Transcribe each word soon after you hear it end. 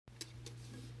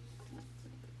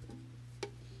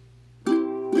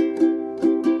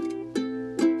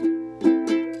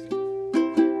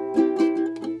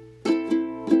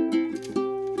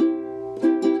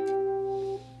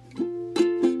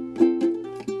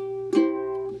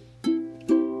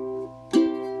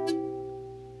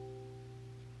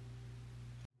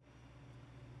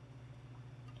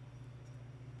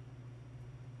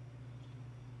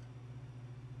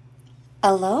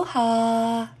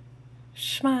Aloha.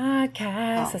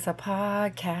 Schmodcast is a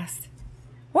podcast.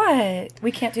 What?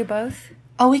 We can't do both?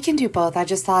 Oh, we can do both. I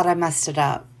just thought I messed it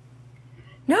up.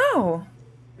 No.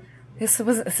 It's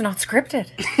not scripted.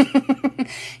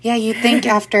 Yeah, you'd think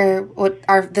after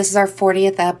this is our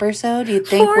 40th episode, you'd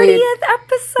think 40th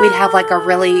episode. We'd have like a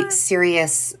really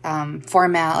serious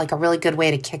format, like a really good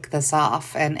way to kick this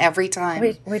off. And every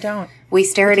time we don't. We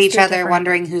stare at each other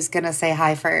wondering who's going to say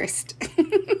hi first.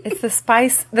 It's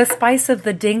the spice of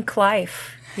the dink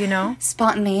life, you know?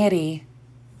 Spontaneity.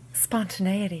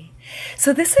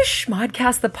 So this is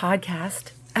Schmodcast the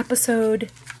podcast,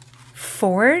 episode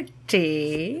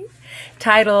 40,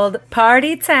 titled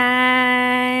Party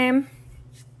Time.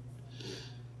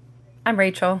 I'm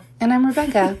Rachel. And I'm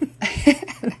Rebecca.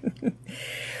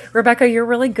 Rebecca, you're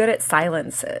really good at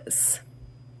silences.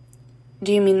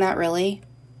 Do you mean that really?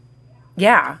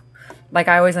 Yeah. Like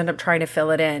I always end up trying to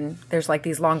fill it in. There's like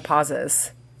these long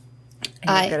pauses.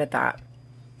 And you're good at that.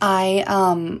 I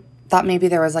thought maybe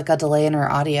there was like a delay in her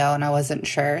audio and I wasn't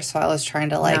sure. So I was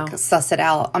trying to suss it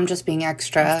out. I'm just being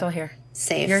extra. I'm still here.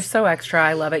 Safe. You're so extra.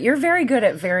 I love it. You're very good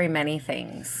at very many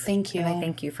things. Thank you. And I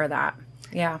thank you for that.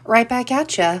 Yeah. Right back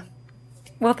at you.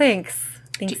 Well, thanks.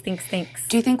 Thanks.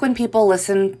 Do you think when people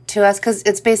listen to us, because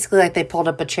it's basically like they pulled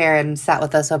up a chair and sat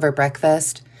with us over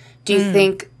breakfast, do you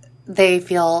think they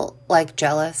feel like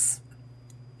jealous?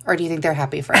 Or do you think they're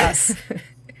happy for us?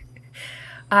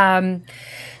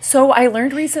 So I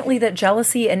learned recently that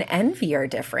jealousy and envy are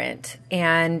different.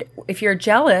 And if you're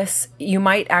jealous, you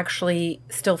might actually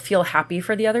still feel happy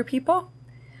for the other people.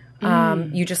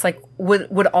 You just like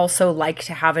would also like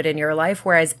to have it in your life.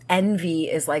 Whereas envy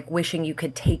is like wishing you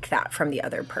could take that from the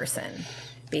other person,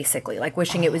 basically, like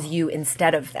wishing it was you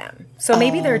instead of them. So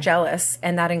maybe they're jealous,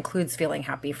 and that includes feeling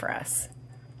happy for us.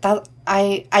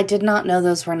 I did not know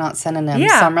those were not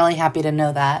synonyms, so I'm really happy to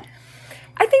know that.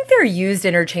 I think they're used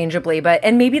interchangeably,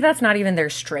 and maybe that's not even their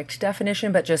strict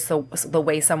definition, but just the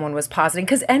way someone was positing.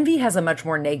 Because envy has a much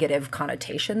more negative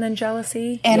connotation than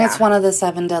jealousy. And it's one of the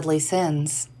 7 deadly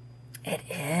sins. It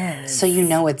is. So you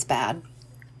know it's bad.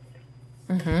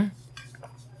 Mm-hmm.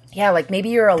 Yeah, like maybe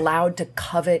you're allowed to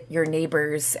covet your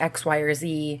neighbor's X, Y, or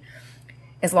Z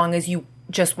as long as you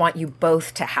just want you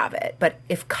both to have it. But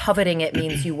if coveting it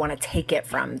means you want to take it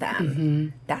from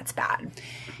them, that's bad.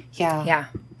 Yeah.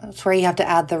 That's where you have to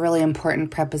add the really important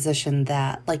preposition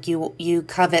that. Like you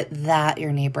covet that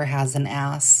your neighbor has an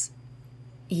ass.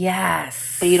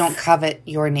 Yes. But you don't covet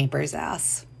your neighbor's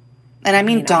ass. And I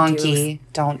mean donkey.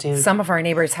 Don't do. Some of our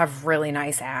neighbors have really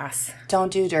nice ass.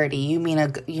 Don't do dirty. You mean a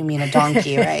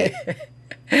donkey, right?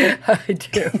 I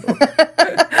do.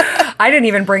 I didn't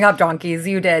even bring up donkeys.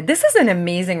 You did. This is an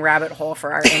amazing rabbit hole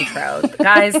for our intro.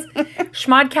 Guys,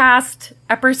 Schmodcast,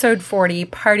 episode 40,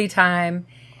 Party Time.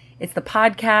 It's the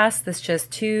podcast that's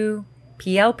just 2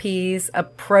 PLPs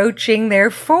approaching their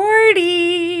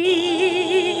 40s.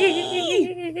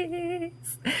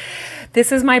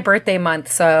 This is my birthday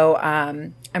month, so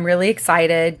I'm really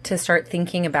excited to start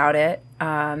thinking about it.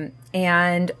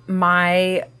 And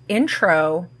my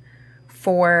intro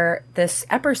for this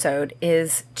episode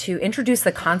is to introduce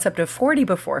the concept of 40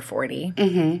 before 40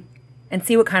 and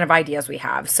see what kind of ideas we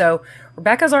have. So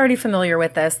Rebecca's already familiar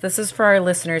with this. This is for our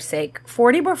listeners' sake.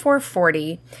 40 before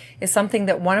 40 is something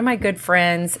that one of my good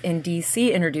friends in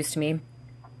DC introduced to me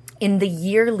in the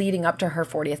year leading up to her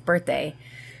 40th birthday.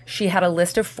 She had a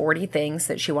list of 40 things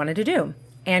that she wanted to do,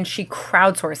 and she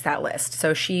crowdsourced that list.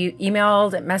 So she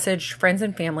emailed and messaged friends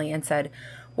and family and said,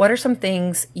 what are some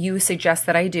things you suggest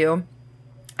that I do?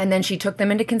 And then she took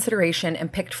them into consideration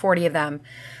and picked 40 of them.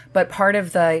 But part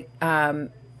of the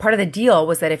deal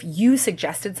was that if you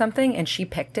suggested something and she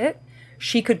picked it,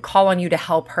 she could call on you to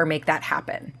help her make that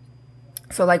happen.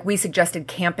 So like we suggested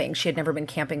camping. She had never been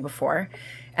camping before.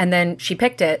 And then she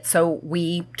picked it, so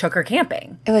we took her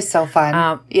camping. It was so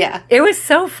fun. Yeah. It was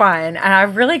so fun. And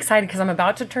I'm really excited because I'm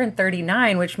about to turn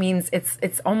 39, which means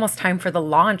it's almost time for the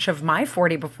launch of my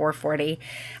 40 before 40.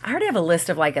 I already have a list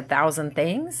of like 1,000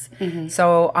 things.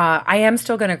 So I am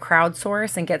still going to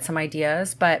crowdsource and get some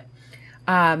ideas. But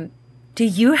do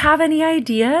you have any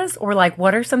ideas? Or like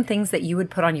what are some things that you would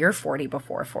put on your 40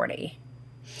 before 40?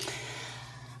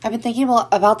 I've been thinking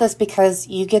about this because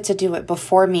you get to do it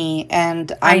before me,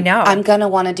 and I know I'm gonna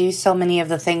want to do so many of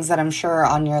the things that I'm sure are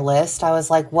on your list. I was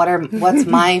like, what's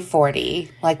my 40?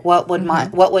 Like, what would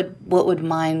what would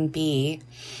mine be?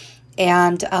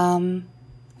 And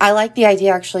I like the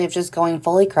idea actually of just going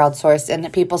fully crowdsourced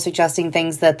and people suggesting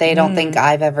things that they don't think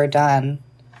I've ever done,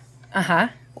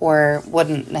 or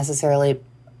wouldn't necessarily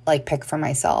like pick for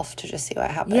myself to just see what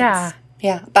happens. Yeah,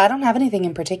 but I don't have anything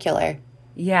in particular.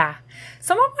 Yeah.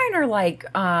 Some of mine are like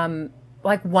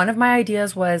like one of my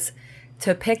ideas was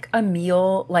to pick a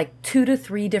meal, like 2 to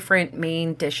 3 different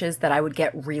main dishes that I would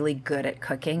get really good at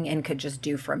cooking and could just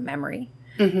do from memory.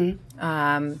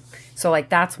 So like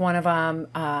that's one of them.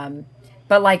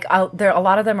 But like there, a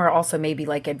lot of them are also maybe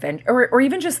like adventure or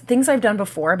even just things I've done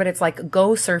before, but it's like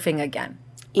go surfing again.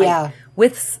 Yeah.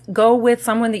 Like go with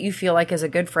someone that you feel like is a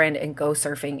good friend and go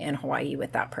surfing in Hawaii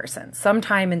with that person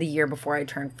sometime in the year before I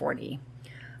turn 40.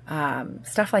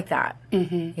 Stuff like that.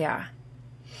 Yeah.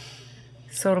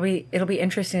 So it'll be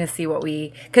interesting to see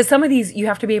because some of these you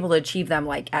have to be able to achieve them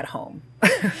like at home.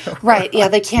 Right. Yeah.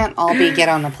 They can't all be get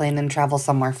on a plane and travel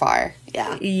somewhere far.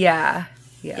 Yeah.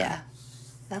 Yeah.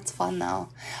 That's fun though.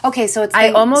 Okay. So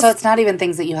it's not even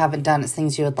things that you haven't done. It's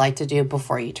things you would like to do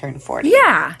before you turn 40.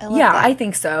 Yeah. I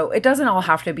think so. It doesn't all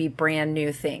have to be brand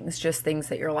new things, just things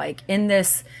that you're like in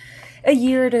a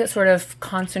year to sort of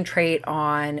concentrate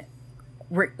on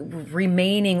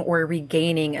remaining or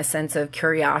regaining a sense of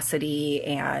curiosity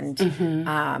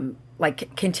and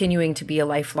like continuing to be a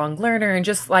lifelong learner and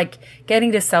just like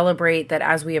getting to celebrate that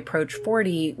as we approach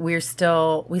 40, we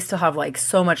still have like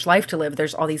so much life to live.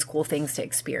 There's all these cool things to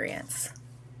experience.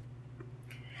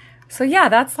 So yeah,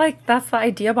 that's the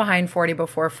idea behind 40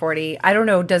 before 40. I don't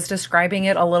know, does describing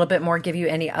it a little bit more give you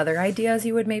any other ideas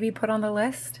you would maybe put on the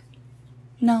list?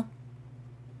 No.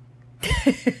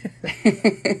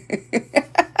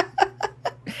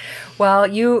 Well,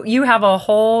 you have a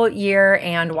whole year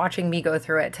and watching me go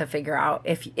through it to figure out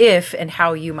if and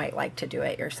how you might like to do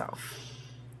it yourself.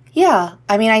 Yeah.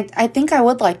 I mean, I think I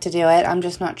would like to do it. I'm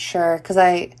just not sure because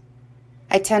I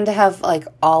tend to have like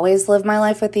always lived my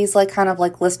life with these like kind of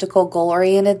like listicle goal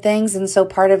oriented things. And so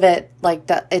part of it, like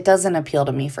it doesn't appeal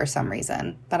to me for some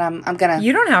reason, but I'm going to.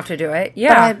 You don't have to do it.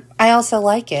 Yeah. But I also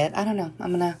like it. I don't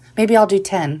know. Maybe I'll do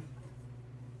 10.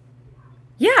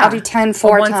 Yeah. I'll do 10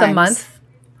 4 once times. A month.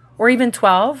 Or even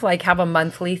 12, like have a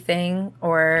monthly thing.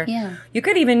 Or you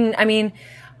could even, I mean,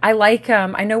 I like,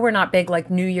 I know we're not big like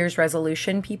New Year's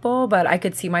resolution people, but I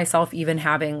could see myself even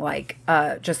having like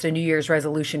just a New Year's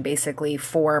resolution basically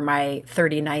for my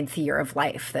 39th year of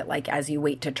life that like as you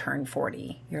wait to turn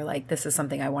 40, you're like, this is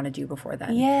something I want to do before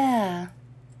then. Yeah.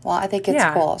 Well, I think it's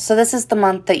cool. So this is the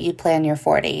month that you plan your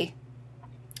 40.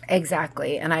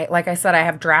 Exactly. And like I said, I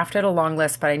have drafted a long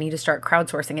list, but I need to start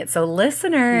crowdsourcing it. So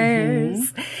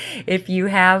listeners, if you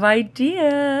have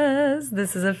ideas,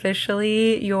 this is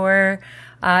officially your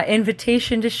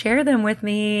invitation to share them with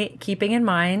me, keeping in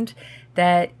mind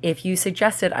that if you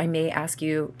suggest it, I may ask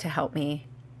you to help me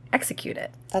execute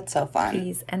it. That's so fun.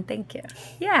 Please and thank you.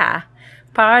 Yeah.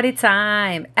 Party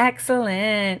time.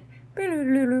 Excellent.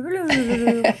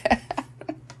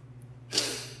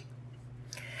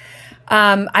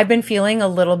 I've been feeling a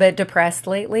little bit depressed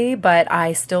lately, but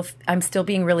I'm still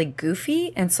being really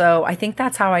goofy. And so I think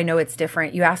that's how I know it's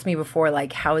different. You asked me before,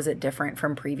 like, how is it different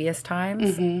from previous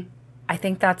times? I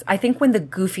think when the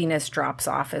goofiness drops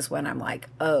off is when I'm like,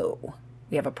 oh,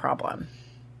 we have a problem.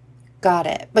 Got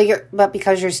it. But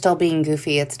because you're still being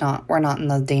goofy, we're not in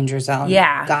the danger zone.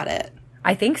 Yeah. Got it.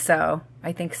 I think so.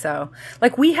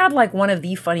 Like we had like one of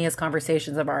the funniest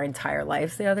conversations of our entire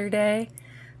lives the other day.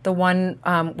 The one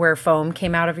where foam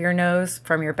came out of your nose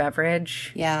from your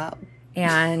beverage. Yeah.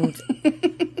 And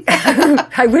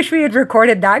I wish we had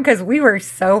recorded that because we were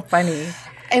so funny.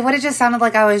 It would have just sounded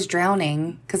like I was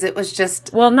drowning because it was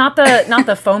just... Well, not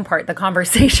the foam part, the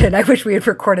conversation. I wish we had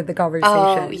recorded the conversation.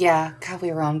 Oh, yeah. God,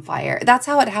 we were on fire. That's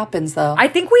how it happens, though. I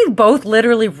think we both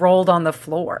literally rolled on the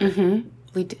floor.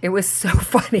 We did. It was so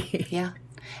funny. Yeah.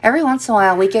 Every once in a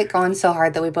while, we get going so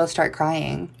hard that we both start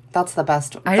crying. That's the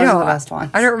best. Those are the best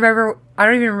ones. I don't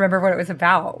even remember what it was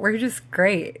about. We're just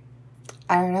great.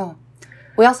 I don't know.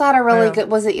 We also had a really good...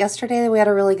 Was it yesterday that we had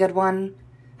a really good one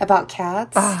about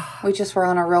cats? We just were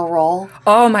on a real roll.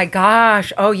 Oh, my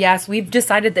gosh. Oh, yes. We've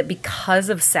decided that because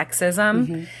of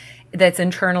sexism that's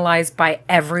internalized by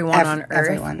everyone on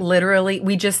Earth, literally,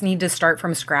 we just need to start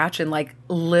from scratch and, like,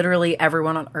 literally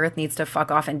everyone on Earth needs to fuck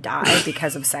off and die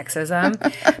because of sexism.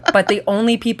 But the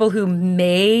only people who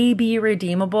may be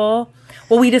redeemable...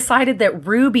 Well, we decided that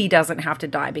Ruby doesn't have to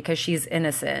die because she's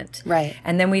innocent. Right.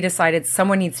 And then we decided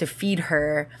someone needs to feed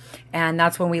her. And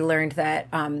that's when we learned that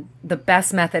the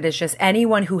best method is just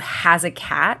anyone who has a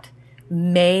cat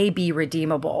may be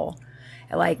redeemable.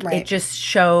 Like, it just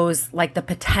shows, like, the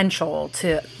potential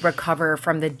to recover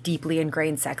from the deeply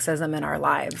ingrained sexism in our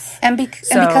lives. And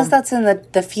because that's in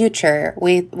the future,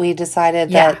 we decided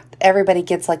that everybody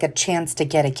gets, like, a chance to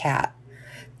get a cat.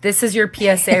 This is your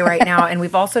PSA right now. And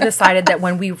we've also decided that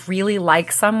when we really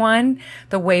like someone,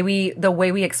 the way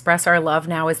we express our love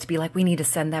now is to be like, we need to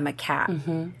send them a cat.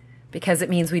 Because it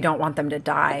means we don't want them to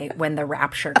die when the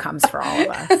rapture comes for all of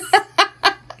us.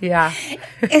 Yeah.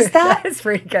 Is that is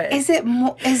pretty good. Is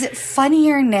it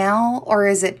funnier now or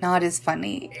is it not as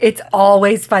funny? It's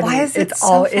always funny. Why is it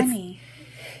so funny?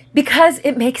 Because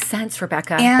it makes sense,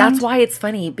 Rebecca. That's why it's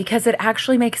funny, because it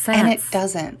actually makes sense. And it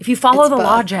doesn't. If you follow the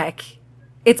logic,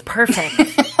 it's perfect.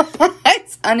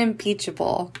 It's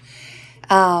unimpeachable.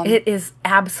 It is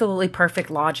absolutely perfect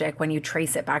logic when you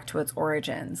trace it back to its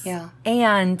origins. Yeah.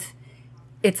 And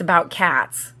it's about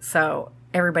cats, so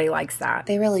everybody likes that.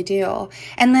 They really do.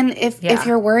 And then if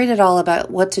you're worried at all about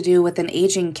what to do with an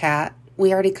aging cat,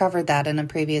 we already covered that in a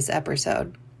previous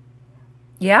episode.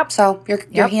 Yep. So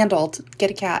you're handled.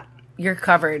 Get a cat. You're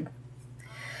covered.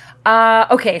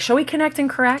 Okay, shall we connect and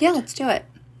correct? Yeah, let's do it.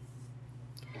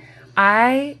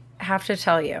 I have to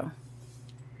tell you,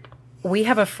 we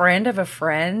have a friend of a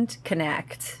friend,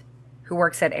 Connectz, who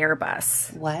works at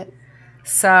Airbus. What?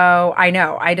 So I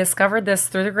know. I discovered this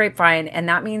through the grapevine, and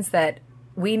that means that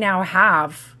we now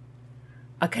have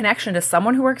a connection to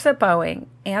someone who works at Boeing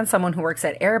and someone who works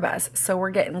at Airbus. So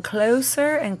we're getting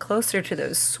closer and closer to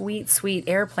those sweet, sweet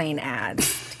airplane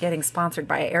ads, to getting sponsored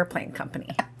by an airplane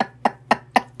company.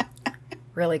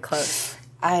 Really close.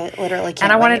 I literally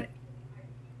can't wait.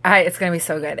 It's going to be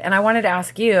so good. And I wanted to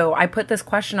ask you, I put this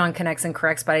question on Connectz and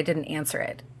Correctz, but I didn't answer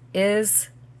it. Is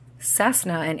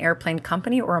Cessna an airplane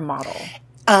company or a model?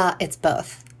 It's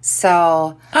both.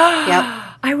 So, yep.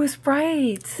 I was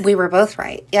right. We were both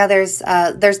right. Yeah, there's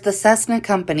the Cessna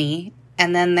company,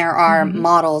 and then there are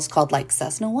models called like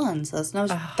Cessna 1,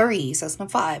 Cessna 3, Cessna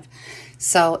 5.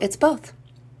 So it's both.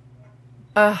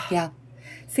 Yeah.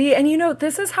 See, and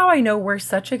this is how I know we're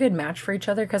such a good match for each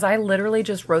other, because I literally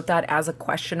just wrote that as a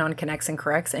question on Connectz and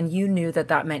Correctz, and you knew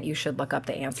that meant you should look up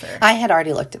the answer. I had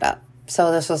already looked it up.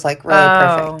 So this was like really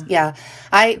perfect. Yeah.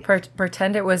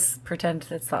 Pretend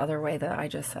it's the other way that I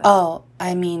just said. Oh,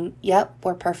 I mean, yep,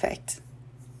 we're perfect.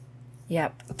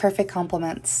 Yep. Perfect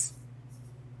compliments.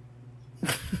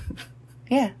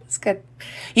 Yeah, it's good.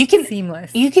 You can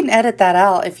seamless. You can edit that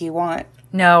out if you want.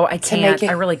 No, I can't.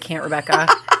 I really can't, Rebecca.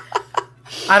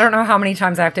 I don't know how many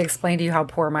times I have to explain to you how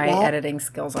poor my editing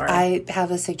skills are. I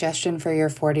have a suggestion for your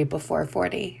 40 before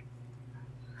 40.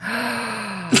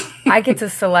 I get to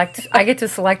select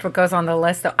what goes on the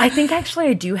list, though. I think actually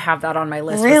I do have that on my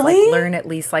list. Really? With, learn at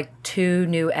least 2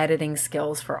 new editing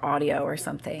skills for audio or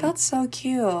something. That's so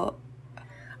cute.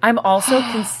 I'm also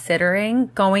considering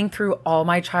going through all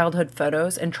my childhood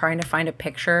photos and trying to find a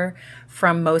picture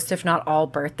from most, if not all,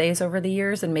 birthdays over the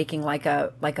years and making like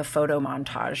a photo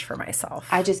montage for myself.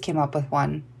 I just came up with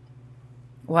one.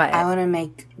 What? I want to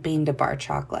make bean to bar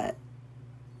chocolate.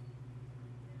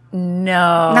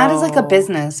 No. Not as a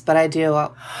business, but I do.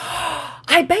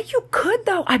 I bet you could,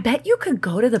 though. I bet you could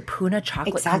go to the Puna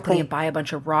Chocolate Company and buy a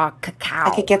bunch of raw cacao.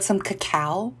 I could get some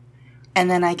cacao, and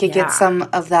then I could get some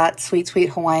of that sweet,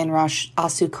 sweet Hawaiian raw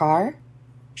sugar.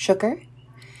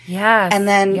 Yes. And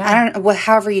then, I don't know,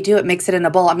 however you do it, mix it in a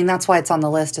bowl. I mean, that's why it's on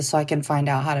the list, is so I can find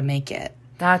out how to make it.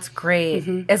 That's great.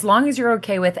 Mm-hmm. As long as you're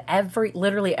okay with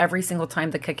literally every single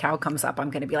time the cacao comes up, I'm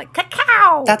going to be like,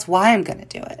 cacao! That's why I'm going to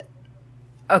do it.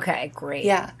 Okay, great.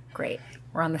 Yeah. Great.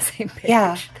 We're on the same page.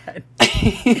 Yeah.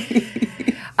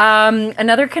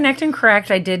 Another Connect and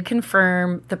Correct, I did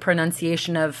confirm the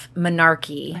pronunciation of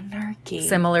monarchy. Monarchy.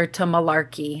 Similar to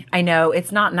malarkey. I know,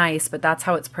 it's not nice, but that's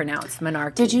how it's pronounced,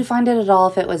 monarchy. Did you find it at all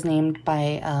if it was named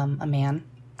by a man?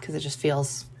 Because it just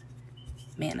feels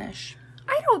mannish.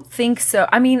 I don't think so.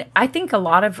 I mean, I think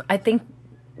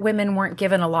women weren't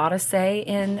given a lot of say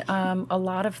in a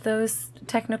lot of those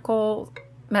technical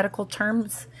medical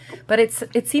terms, but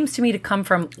it seems to me to come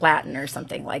from Latin or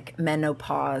something, like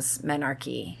menopause,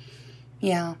 menarche.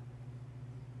 Yeah.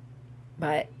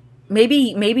 But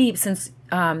maybe since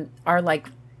our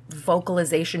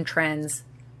vocalization trends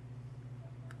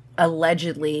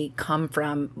allegedly come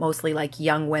from mostly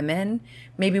young women,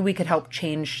 maybe we could help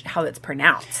change how it's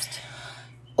pronounced.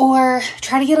 Or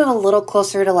try to get it a little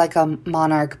closer to a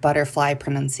monarch butterfly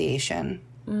pronunciation.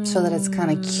 So that it's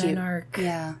kind of cute. Menarch.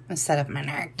 Yeah, instead of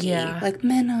monarchy. Yeah.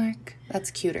 Menarch.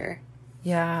 That's cuter.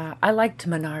 Yeah, I liked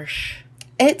monarch.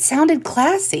 It sounded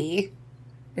classy.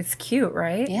 It's cute,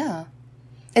 right? Yeah.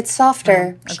 It's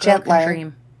softer. It's gentler.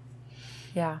 Dream.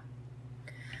 Yeah.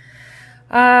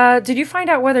 Did you find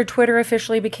out whether Twitter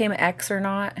officially became X or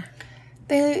not?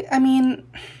 They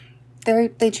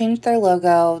changed their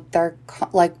logo.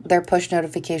 Their push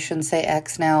notifications say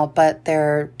X now, but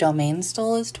their domain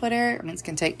still is Twitter. I mean, it's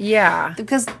going to take... Yeah.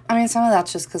 Because, some of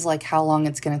that's just because, how long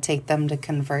it's going to take them to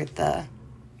convert the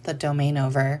domain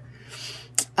over.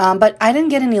 But I didn't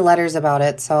get any letters about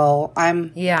it, so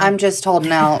I'm just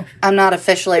holding out. I'm not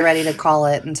officially ready to call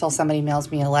it until somebody mails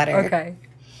me a letter. Okay.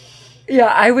 Yeah,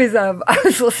 I was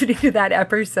listening to that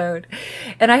episode,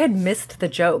 and I had missed the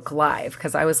joke live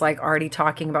because I was like already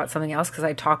talking about something else because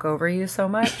I talk over you so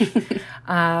much.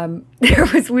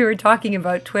 We were talking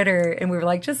about Twitter, and we were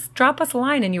like, just drop us a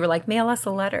line, and you were like, mail us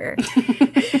a letter.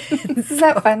 Is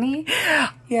that funny?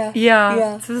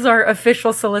 Yeah. This is our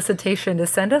official solicitation to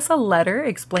send us a letter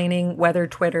explaining whether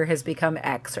Twitter has become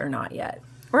X or not yet.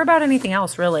 Or about anything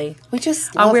else, really. We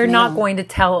just we're not going to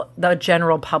tell the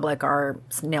general public our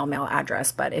snail mail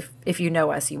address, but if you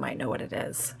know us, you might know what it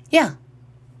is. Yeah.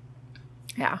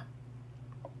 Yeah.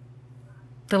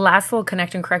 The last little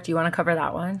Connect and Correct, you want to cover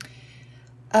that one?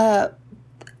 I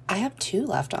have 2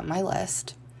 left on my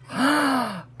list.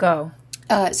 Go.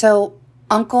 So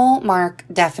Uncle Mark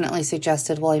definitely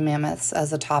suggested woolly mammoths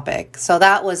as a topic. So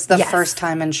that was the first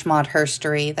time in Schmod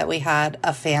Herstory that we had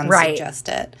a fan suggest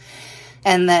it.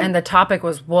 And the topic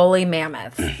was woolly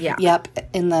mammoth. Yeah.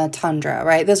 Yep, in the tundra,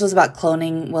 right? This was about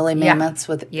cloning woolly mammoths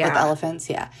with elephants.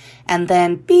 Yeah. And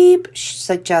then Beep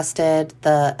suggested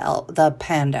the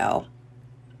pando.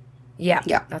 Yeah.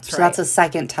 Yeah. That's so that's a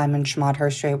second time in Schmod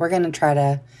Herstory. We're going to try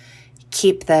to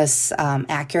keep this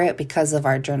accurate because of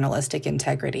our journalistic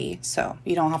integrity. So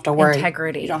you don't have to worry.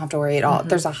 Integrity. You don't have to worry at all. Mm-hmm.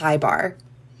 There's a high bar.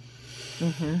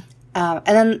 Mm-hmm. And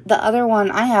then the other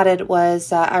one I added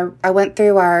was I went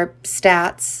through our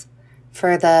stats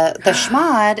for the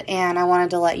Schmod, and I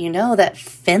wanted to let you know that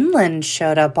Finland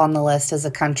showed up on the list as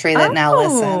a country that now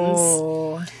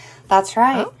listens. That's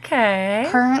right. Okay.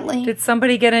 Currently, did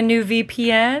somebody get a new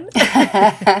VPN?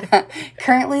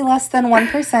 Currently less than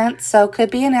 1%, so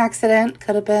could be an accident.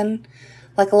 Could have been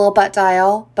like a little butt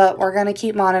dial, but we're going to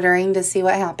keep monitoring to see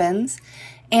what happens.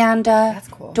 And that's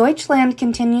cool. Deutschland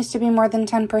continues to be more than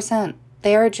 10%.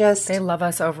 They love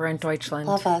us over in Deutschland.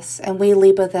 Love us, and we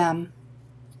liebe them.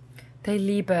 They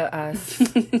liebe us.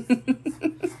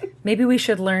 Maybe we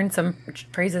should learn some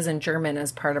phrases in German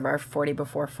as part of our 40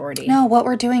 before 40. No, what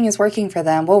we're doing is working for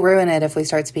them. We'll ruin it if we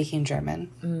start speaking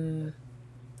German.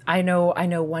 I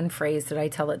know one phrase. Did I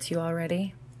tell it to you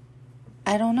already?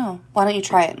 I don't know. Why don't you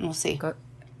try it and we'll see.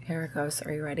 Here it goes.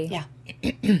 Are you ready? Yeah.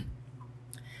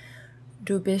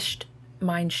 Du bist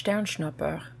mein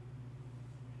Sternschnupper.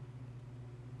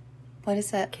 What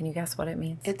is it? Can you guess what it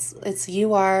means? It's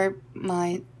you are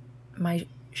my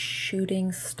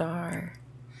shooting star.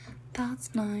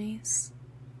 That's nice.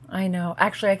 I know.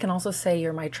 Actually, I can also say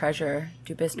you're my treasure.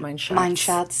 Du bist mein Schatz. Mein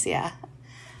Schatz, yeah.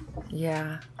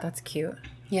 Yeah, that's cute.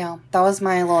 Yeah, that was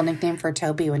my little nickname for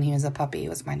Toby when he was a puppy. It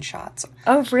was mein Schatz.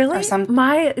 Oh, really?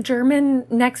 My German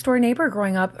next door neighbor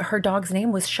growing up, her dog's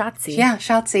name was Schatzi. Yeah,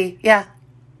 Schatzi. Yeah.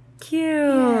 Cute.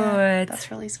 Yeah,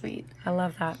 that's really sweet. I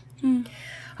love that.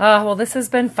 Well, this has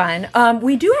been fun.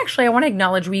 We do actually, I want to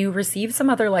acknowledge we received some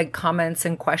other comments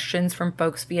and questions from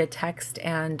folks via text,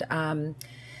 and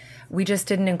we just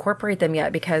didn't incorporate them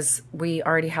yet because we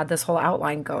already had this whole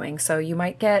outline going. So you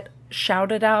might get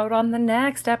shouted out on the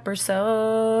next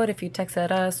episode if you texted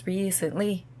us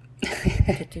recently.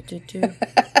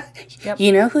 Yep.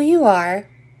 You know who you are.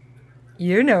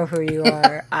 You know who you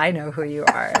are. I know who you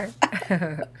are.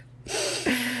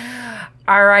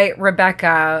 All right,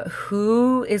 Rebecca,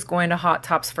 who is going to Hot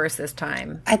Tops first this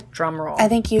time? Drum roll. I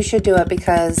think you should do it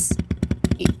because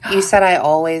you said I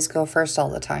always go first all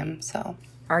the time. So,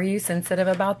 are you sensitive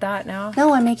about that now?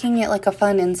 No, I'm making it like a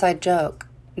fun inside joke.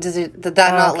 Did that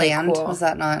not land? Cool.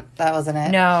 That wasn't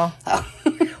it? No. Oh.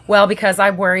 Well, because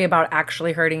I worry about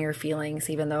actually hurting your feelings,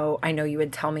 even though I know you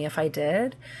would tell me if I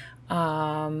did.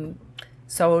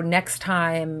 So next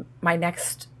time, my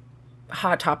next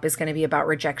Hot Top is going to be about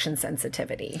rejection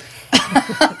sensitivity.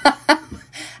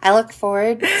 I look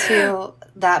forward to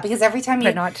that because every time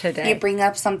you bring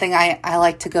up something, I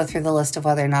like to go through the list of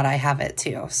whether or not I have it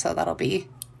too. So that'll be.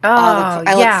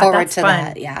 I look forward to fun.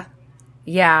 That. Yeah.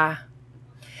 Yeah.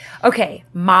 Okay,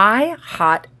 my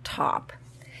Hot Top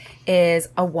is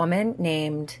a woman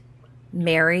named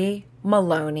Mary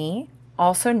Maloney,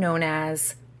 also known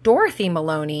as Dorothy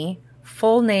Maloney,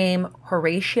 full name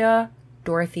Horatia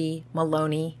Dorothy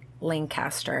Maloney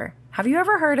Lancaster. Have you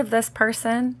ever heard of this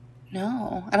person?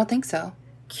 No, I don't think so.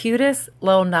 Cutest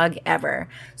little nug ever.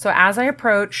 So as I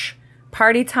approach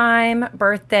party time,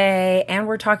 birthday, and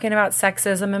we're talking about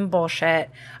sexism and bullshit,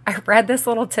 I read this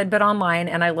little tidbit online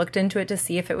and I looked into it to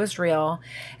see if it was real.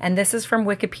 And this is from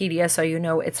Wikipedia, so you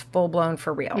know it's full-blown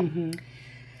for real. Mm-hmm.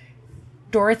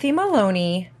 Dorothy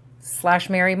Maloney /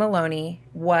 Mary Maloney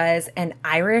was an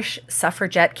Irish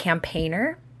suffragette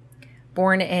campaigner,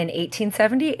 born in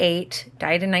 1878,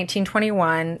 died in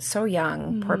 1921. So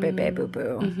young, poor baby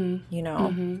boo-boo, you know.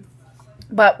 Mm-hmm.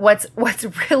 But what's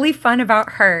really fun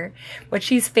about her, what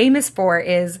she's famous for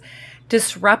is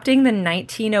disrupting the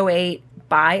 1908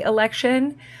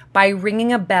 by-election by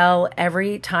ringing a bell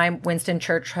every time Winston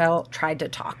Churchill tried to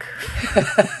talk.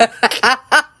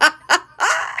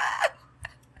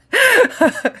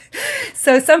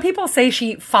 So some people say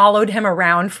she followed him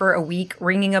around for a week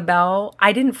ringing a bell.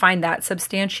 I didn't find that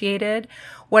substantiated.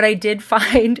 What I did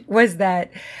find was that,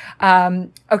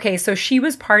 so she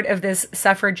was part of this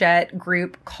suffragette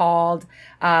group called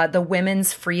the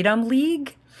Women's Freedom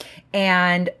League.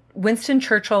 And Winston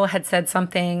Churchill had said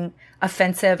something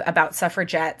offensive about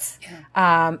suffragettes.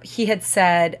 Yeah. He had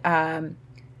said, I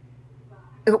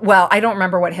don't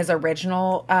remember what his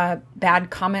original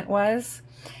bad comment was.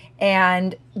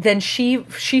 And then she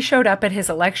showed up at his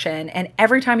election, and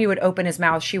every time he would open his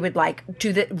mouth, she would like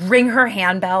ring her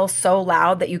handbell so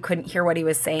loud that you couldn't hear what he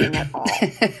was saying at all.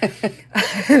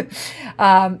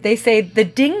 They say the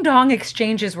ding-dong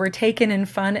exchanges were taken in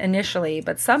fun initially,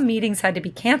 but some meetings had to be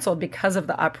canceled because of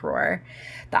the uproar.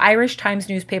 The Irish Times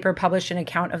newspaper published an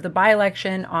account of the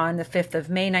by-election on the 5th of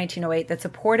May, 1908 that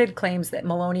supported claims that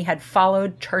Maloney had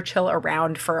followed Churchill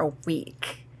around for a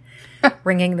week,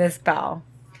 ringing this bell.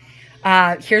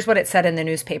 Here's what it said in the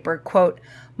newspaper, quote,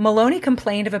 Maloney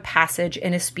complained of a passage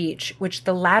in a speech which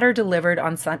the latter delivered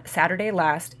on Saturday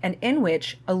last, and in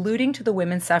which, alluding to the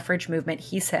women's suffrage movement,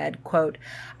 he said, quote,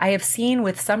 I have seen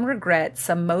with some regret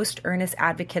some most earnest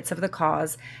advocates of the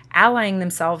cause allying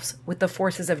themselves with the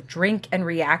forces of drink and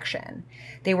reaction.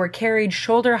 They were carried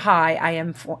shoulder high, I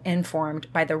am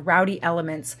informed, by the rowdy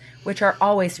elements which are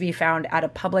always to be found at a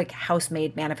public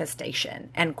housemaid manifestation,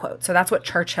 end quote. So that's what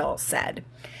Churchill said.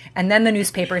 And then the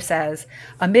newspaper says,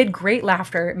 amid great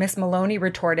laughter, Miss Maloney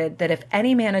retorted that if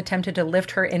any man attempted to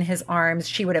lift her in his arms,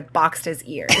 she would have boxed his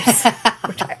ears,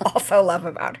 which I also love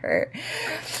about her.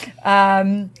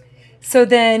 So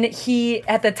then he,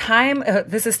 at the time,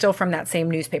 this is still from that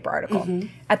same newspaper article,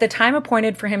 at the time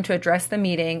appointed for him to address the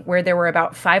meeting where there were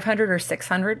about 500 or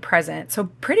 600 present, so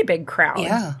pretty big crowd.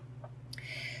 Yeah.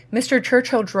 Mr.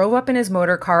 Churchill drove up in his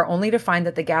motor car only to find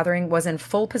that the gathering was in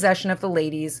full possession of the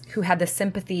ladies who had the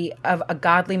sympathy of a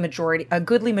goodly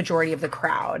majority of the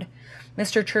crowd.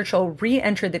 Mr. Churchill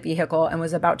re-entered the vehicle and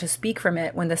was about to speak from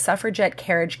it when the suffragette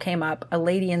carriage came up, a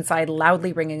lady inside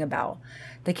loudly ringing a bell.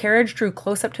 The carriage drew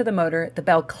close up to the motor, the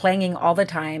bell clanging all the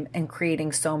time and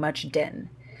creating so much din.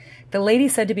 The lady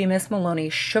said to be Miss Maloney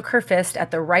shook her fist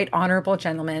at the right honorable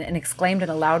gentleman and exclaimed in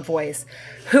a loud voice,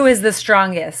 "Who is the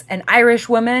strongest, an Irish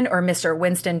woman or Mr.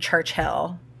 Winston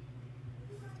Churchill?"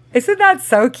 Isn't that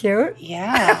so cute?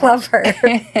 Yeah. I love her.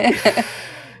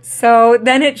 So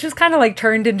then it just kind of like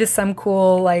turned into some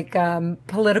cool like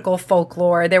political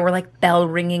folklore. There were like bell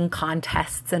ringing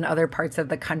contests in other parts of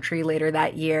the country later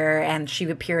that year, and she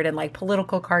appeared in like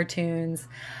political cartoons.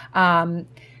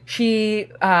 She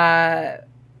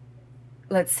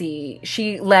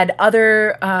led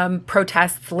other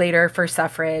protests later for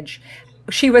suffrage.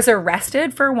 She was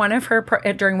arrested for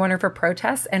during one of her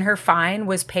protests, and her fine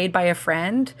was paid by a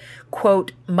friend,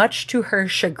 quote, much to her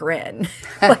chagrin.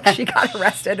 Like she got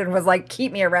arrested and was like,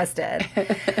 keep me arrested.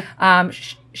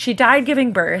 She died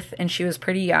giving birth, and she was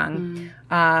pretty young.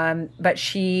 But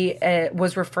she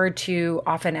was referred to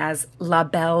often as La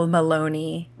Belle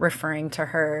Maloney, referring to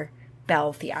her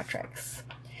bell theatrics.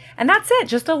 And that's it.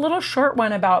 Just a little short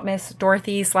one about Miss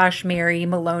Dorothy/Mary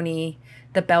Maloney,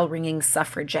 the bell-ringing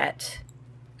suffragette.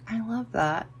 I love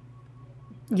that.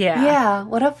 Yeah. Yeah,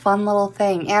 what a fun little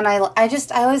thing. And I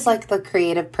always like the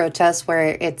creative protest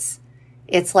where it's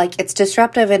like, it's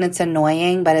disruptive and it's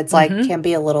annoying, but it's like, can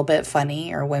be a little bit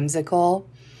funny or whimsical.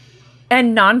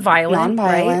 And nonviolent,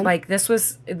 right? Like this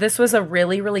was a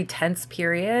really, really tense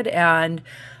period, and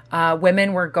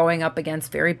women were going up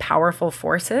against very powerful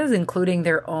forces, including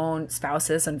their own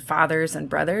spouses and fathers and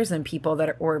brothers and people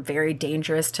that were very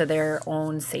dangerous to their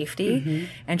own safety.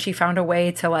 And she found a way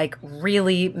to like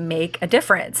really make a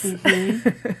difference.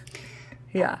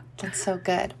 Yeah. That's so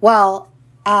good. Well,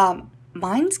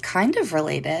 mine's kind of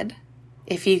related,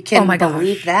 if you can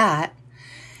believe that.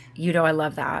 You know I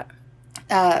love that.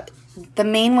 The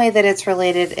main way that it's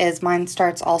related is mine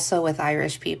starts also with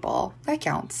Irish people. That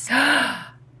counts.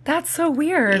 That's so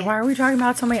weird. Yeah. Why are we talking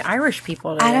about so many Irish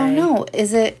people today? I don't know.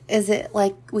 Is it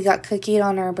like we got cookied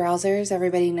on our browsers?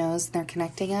 Everybody knows they're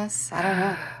connecting us? I don't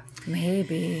know.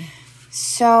 Maybe.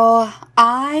 So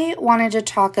I wanted to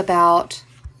talk about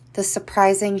the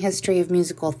surprising history of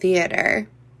musical theater.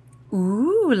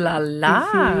 Ooh la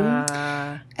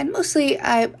la. And mostly,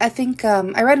 I think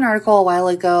I read an article a while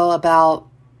ago about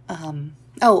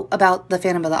the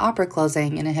Phantom of the Opera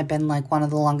closing, and it had been like one of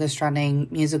the longest running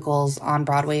musicals on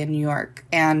Broadway in New York.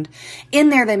 And in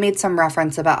there, they made some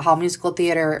reference about how musical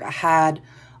theater had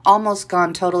almost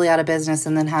gone totally out of business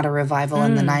and then had a revival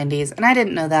in the 90s. And I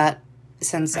didn't know that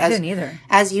since I didn't either.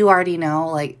 As you already know,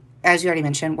 like, as you already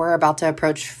mentioned, we're about to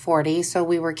approach 40, so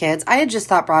we were kids. I had just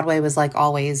thought Broadway was, like,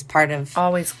 always part of...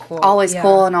 Always cool. Always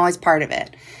cool and always part of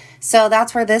it. So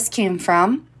that's where this came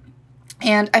from.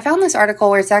 And I found this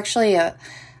article where it's actually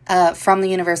from the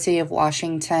University of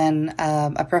Washington.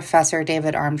 A professor,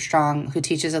 David Armstrong, who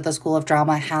teaches at the School of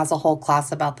Drama, has a whole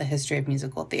class about the history of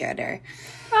musical theater.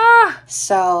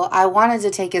 So I wanted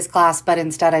to take his class, but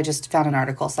instead I just found an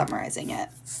article summarizing it.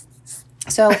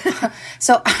 So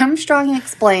Armstrong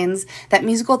explains that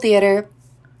musical theater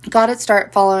got its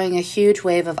start following a huge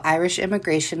wave of Irish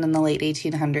immigration in the late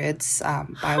 1800s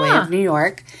by way of New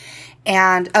York.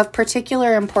 And of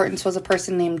particular importance was a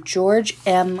person named George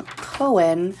M.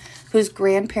 Cohen, whose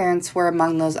grandparents were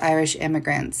among those Irish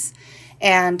immigrants.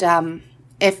 And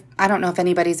I don't know if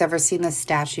anybody's ever seen this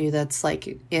statue that's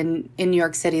like in New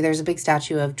York City, there's a big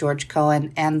statue of George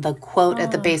Cohen, and the quote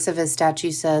at the base of his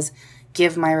statue says,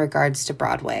 "Give my regards to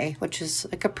Broadway," which is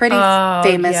like a pretty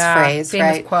famous phrase,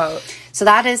 famous right? Quote. So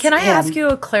that is Can I him. ask you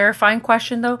a clarifying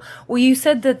question, though? Well, you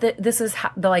said that this is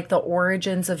the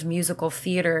origins of musical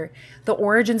theater. The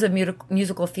origins of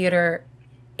musical theater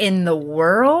in the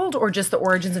world, or just the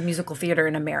origins of musical theater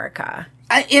in America?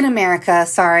 In America,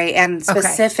 sorry, and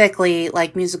specifically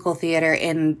like musical theater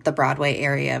in the Broadway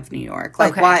area of New York.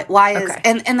 Like why is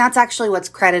and that's actually what's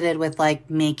credited with like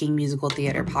making musical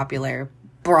theater popular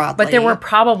broadly. But there were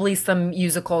probably some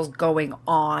musicals going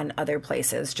on other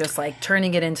places, just like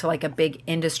turning it into like a big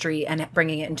industry and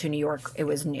bringing it into New York. It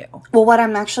was new. Well, what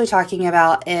I'm actually talking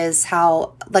about is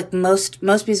how like most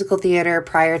musical theater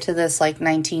prior to this like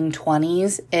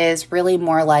 1920s is really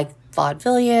more like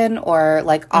vaudevillian or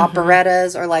like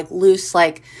operettas or like loose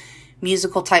like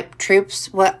musical type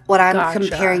troupes. What I'm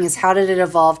comparing is how did it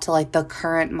evolve to like the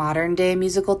current modern day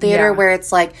musical theater where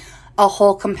it's like a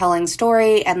whole compelling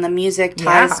story and the music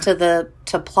ties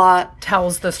to plot,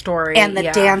 tells the story, and the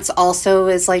dance also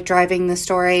is like driving the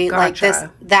story. Like this,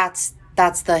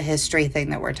 that's the history thing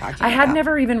that we're talking about. I had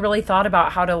never even really thought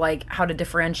about how to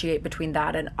differentiate between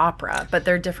that and opera, but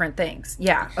they're different things.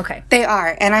 Yeah, okay. They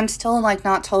are, and I'm still like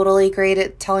not totally great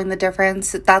at telling the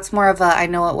difference. That's more of a I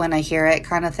know it when I hear it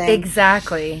kind of thing.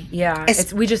 Exactly. Yeah.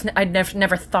 I'd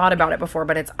never thought about it before,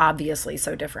 but it's obviously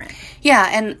so different.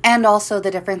 Yeah, and also the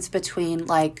difference between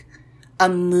like a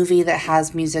movie that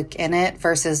has music in it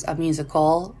versus a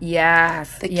musical.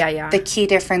 Yes. The key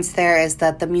difference there is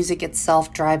that the music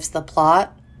itself drives the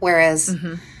plot, whereas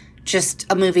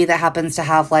just a movie that happens to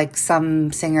have like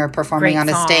some singer performing on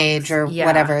a stage or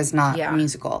whatever is not a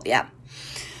musical. Yeah.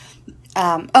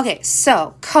 Okay,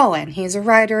 so Cohen, he's a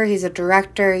writer, he's a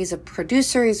director, he's a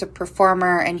producer, he's a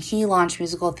performer, and he launched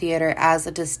musical theater as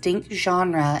a distinct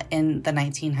genre in the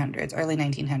 1900s, early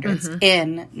 1900s,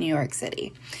 in New York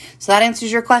City. So that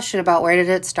answers your question about where did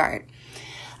it start.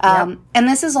 And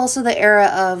this is also the era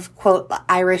of, quote,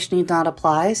 Irish need not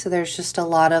apply. So there's just a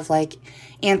lot of, like,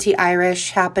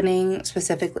 anti-Irish happening,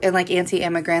 specifically, and, like,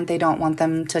 anti-immigrant. They don't want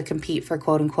them to compete for,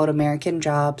 quote, unquote, American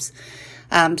jobs.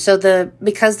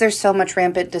 Because there's so much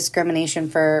rampant discrimination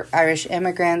for Irish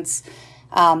immigrants,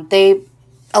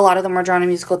 a lot of them were drawn to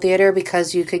musical theater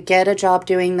because you could get a job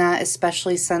doing that,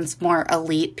 especially since more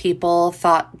elite people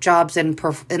thought jobs in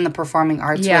the performing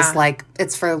arts was like,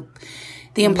 it's for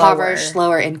the impoverished,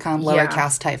 lower income, lower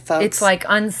caste type folks. It's like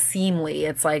unseemly.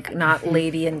 It's like not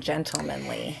lady and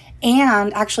gentlemanly.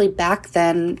 And actually back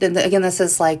then, again, this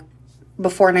is like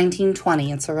before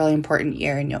 1920. It's a really important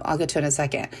year, and I'll get to it in a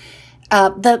second.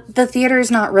 The theater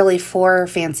is not really for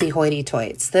fancy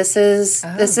hoity-toits. This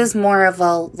is more of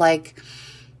a like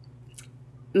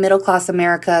middle-class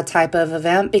America type of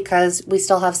event because we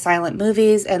still have silent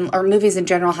movies or movies in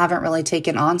general haven't really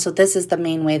taken on. So this is the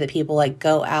main way that people like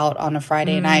go out on a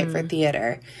Friday night for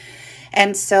theater.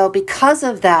 And so because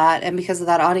of that and because of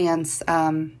that audience,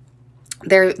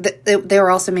 they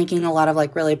were also making a lot of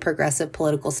like really progressive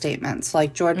political statements.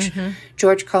 Like George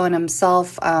Cohen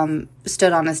himself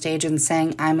stood on a stage and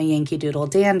sang "I'm a Yankee Doodle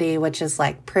Dandy," which is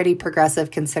like pretty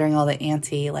progressive considering all the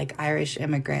anti like Irish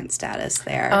immigrant status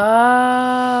there.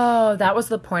 Oh, that was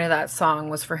the point of that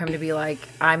song, was for him to be like,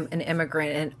 I'm an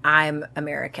immigrant and I'm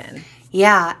American.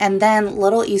 Yeah, and then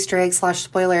little Easter egg /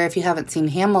 spoiler if you haven't seen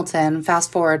Hamilton,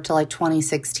 fast forward to like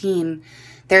 2016.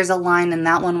 There's a line in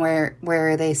that one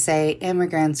where they say,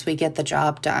 immigrants, we get the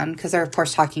job done. Because they're, of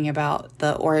course, talking about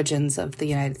the origins of the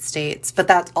United States. But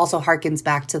that also harkens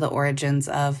back to the origins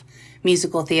of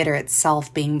musical theater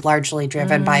itself being largely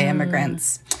driven by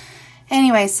immigrants.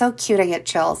 Anyway, so cute. I get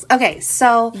chills. Okay,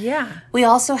 so we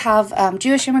also have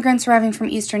Jewish immigrants arriving from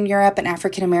Eastern Europe, and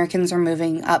African Americans are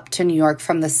moving up to New York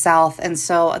from the South. And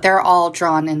so they're all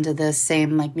drawn into this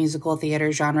same like musical theater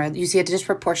genre. You see a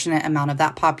disproportionate amount of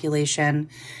that population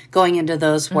going into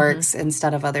those works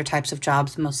instead of other types of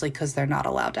jobs, mostly because they're not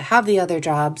allowed to have the other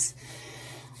jobs.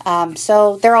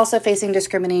 So they're also facing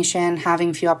discrimination,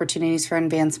 having few opportunities for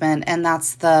advancement, and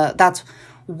that's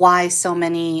why so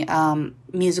many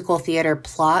musical theater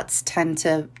plots tend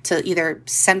to either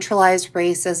centralize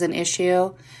race as an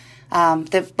issue.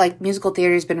 Musical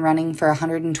theater has been running for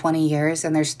 120 years,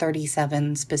 and there's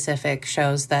 37 specific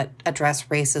shows that address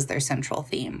race as their central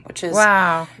theme, which is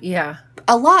a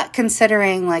lot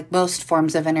considering like most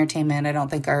forms of entertainment. I don't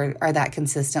think are that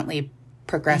consistently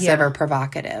progressive or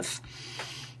provocative.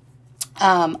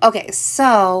 Okay,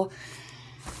 so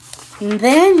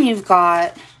then you've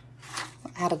got.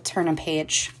 How to turn a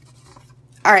page.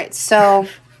 All right, so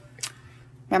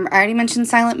remember, I already mentioned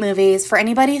silent movies. For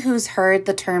anybody who's heard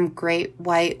the term Great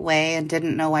White Way and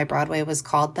didn't know why Broadway was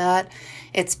called that,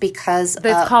 it's because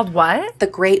it's called what? The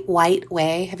Great White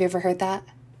Way. Have you ever heard that?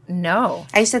 No.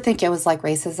 I used to think it was like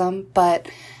racism, but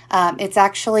it's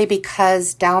actually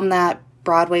because down that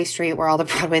Broadway street where all the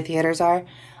Broadway theaters are,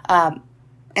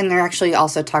 and they're actually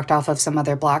also tucked off of some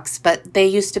other blocks, but they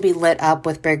used to be lit up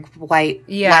with big white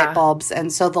light bulbs. And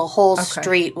so the whole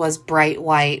street was bright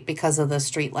white because of the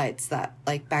street lights that,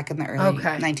 like, back in the early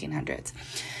 1900s.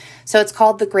 So it's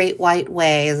called the Great White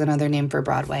Way is another name for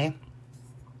Broadway.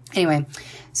 Anyway,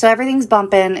 so everything's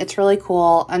bumping. It's really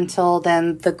cool until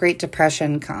then the Great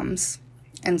Depression comes.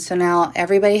 And so now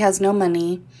everybody has no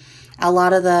money. A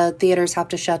lot of the theaters have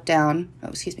to shut down. Oh,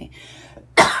 excuse me.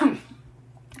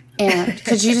 And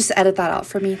could you just edit that out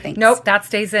for me? Thanks. Nope, that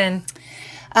stays in.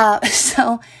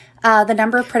 So the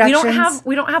number of productions...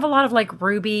 We don't have a lot of like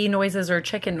ruby noises or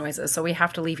chicken noises, so we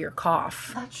have to leave your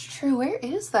cough. That's true. Where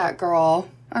is that girl?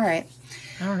 All right.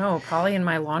 I don't know. Probably in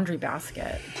my laundry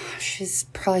basket. She's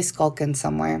probably skulking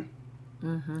somewhere.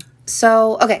 Mm-hmm.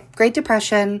 So, okay. Great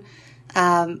Depression.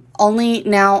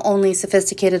 Only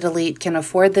sophisticated elite can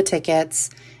afford the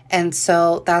tickets. And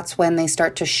so that's when they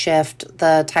start to shift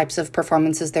the types of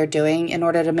performances they're doing in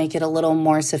order to make it a little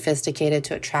more sophisticated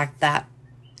to attract that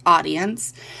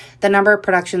audience. The number of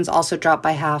productions also dropped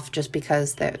by half just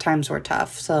because the times were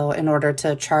tough. So in order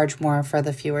to charge more for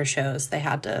the fewer shows, they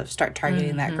had to start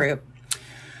targeting that group.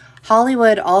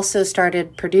 Hollywood also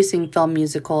started producing film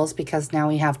musicals because now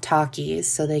we have talkies,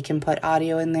 so they can put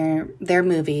audio in their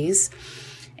movies.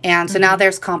 And so now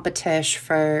there's competition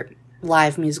for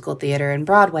live musical theater in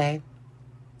Broadway.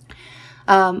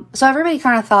 So everybody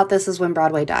kind of thought this is when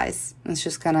Broadway dies. It's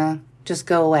just gonna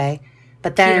go away.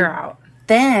 But then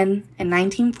in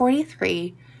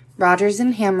 1943, Rodgers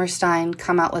and Hammerstein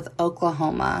come out with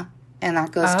Oklahoma, and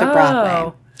that goes to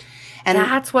Broadway. And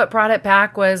that's what brought it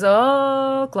back was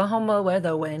Oklahoma, where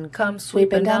the wind comes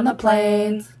sweeping down the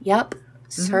plains. Yep.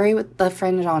 Surrey with the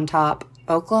fringe on top.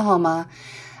 Oklahoma.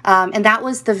 And that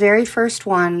was the very first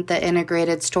one that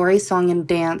integrated story, song, and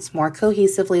dance more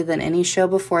cohesively than any show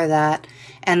before that.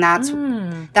 And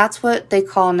that's what they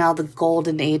call now the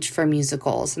golden age for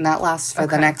musicals. And that lasts for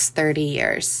the next 30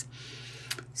 years.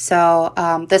 So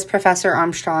this Professor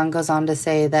Armstrong goes on to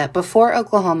say that before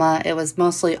Oklahoma, it was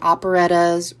mostly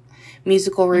operettas,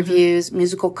 musical reviews,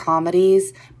 musical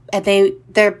comedies. And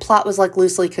their plot was like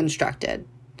loosely constructed.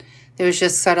 It was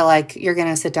just sort of like you're going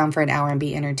to sit down for an hour and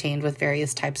be entertained with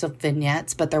various types of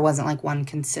vignettes, but there wasn't like one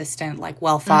consistent, like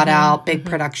well thought out, big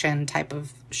production type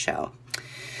of show.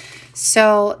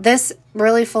 So this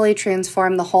really fully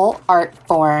transformed the whole art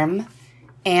form.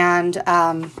 And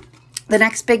the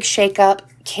next big shakeup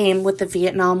came with the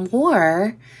Vietnam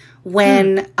War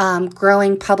when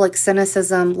growing public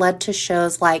cynicism led to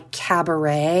shows like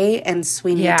Cabaret and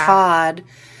Sweeney Todd,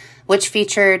 which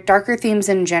featured darker themes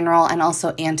in general and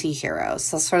also anti-heroes.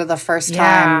 So sort of the first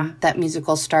time that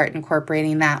musicals start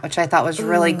incorporating that, which I thought was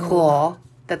really cool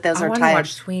that those are tied. I want to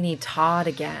watch Sweeney Todd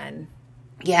again.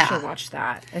 Yeah. I should watch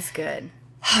that. It's good.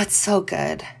 Oh, it's so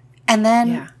good. And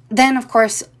then of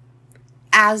course,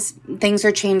 as things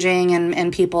are changing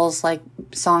and people's like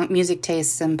music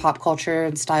tastes and pop culture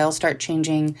and styles start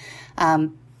changing,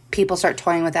 people start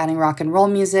toying with adding rock and roll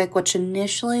music, which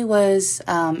initially was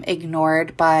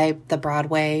ignored by the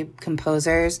Broadway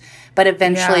composers, but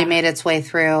eventually made its way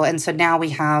through. And so now we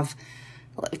have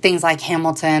things like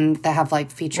Hamilton that have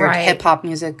like featured hip hop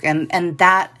music, and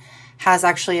that has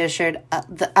actually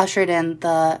ushered in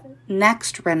the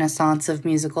next renaissance of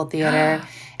musical theater,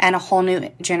 and a whole new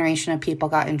generation of people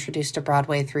got introduced to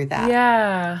Broadway through that.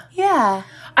 Yeah.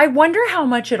 I wonder how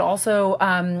much it also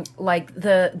like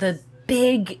the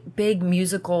big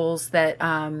musicals that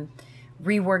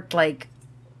reworked like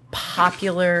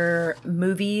popular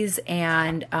movies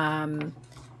and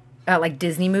like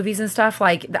Disney movies and stuff.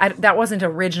 Like that wasn't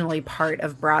originally part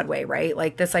of Broadway, right?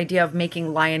 Like this idea of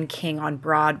making Lion King on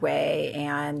Broadway.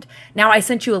 And now I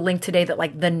sent you a link today that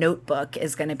like The Notebook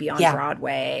is going to be on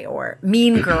Broadway, or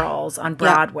Mean Girls on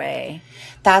Broadway.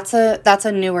 That's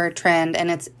a newer trend,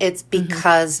 and it's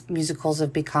because musicals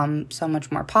have become so much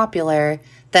more popular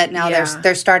that now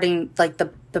they're starting, like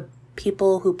the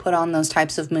people who put on those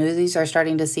types of movies are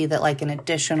starting to see that like an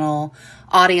additional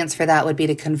audience for that would be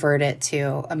to convert it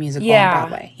to a musical on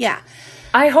Broadway. Yeah.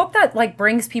 I hope that like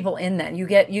brings people in then. You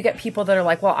get people that are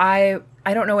like, well, I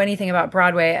don't know anything about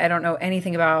Broadway. I don't know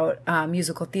anything about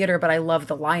musical theater, but I love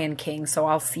The Lion King, so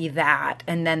I'll see that.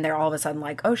 And then they're all of a sudden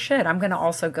like, oh shit, I'm going to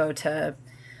also go to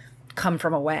Come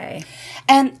From Away.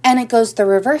 And it goes the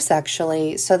reverse,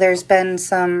 actually. So there's been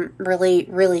some really,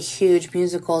 really huge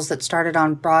musicals that started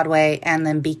on Broadway and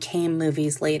then became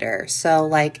movies later. So,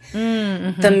 like,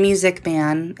 The Music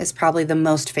Man is probably the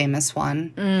most famous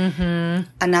one.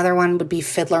 Another one would be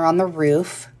Fiddler on the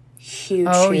Roof. Huge.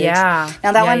 Yeah.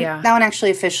 Now, that one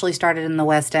actually officially started in the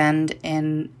West End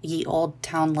in Ye Old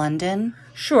Town, London.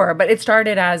 Sure, but it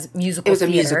started as musical. It was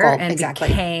theater a musical, and exactly.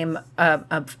 became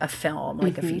a film,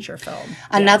 like a feature film.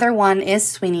 Another one is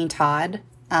Sweeney Todd.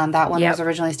 That one was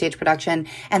originally stage production,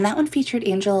 and that one featured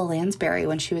Angela Lansbury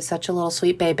when she was such a little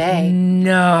sweet baby.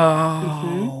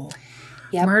 No.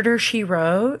 Yep. Murder, She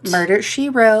Wrote? Murder, She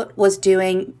Wrote was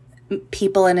doing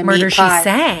People in a Murder, Meat Pie. She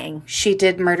Sang. She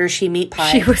did Murder, She Meat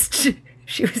Pie.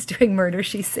 She was doing Murder,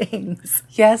 She Sings.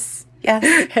 Yes.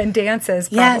 And dances,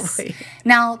 probably. Yes.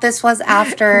 Now, this was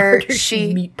after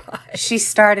she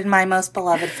starred in my most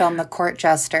beloved film, The Court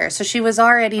Jester. So she was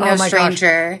already no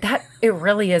stranger. Gosh. It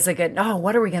really is a good... Oh,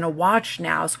 what are we going to watch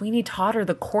now? Sweeney Todd or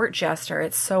The Court Jester?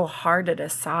 It's so hard to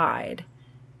decide.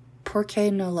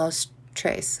 Porque no los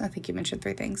tres. I think you mentioned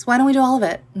 3 things. Why don't we do all of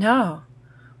it? No.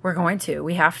 We're going to.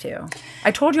 We have to. I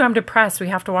told you I'm depressed. We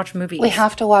have to watch movies. We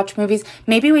have to watch movies.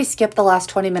 Maybe we skip the last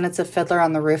 20 minutes of Fiddler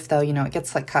on the Roof, though. You know, it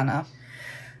gets like kind of...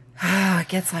 it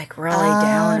gets like really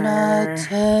downer.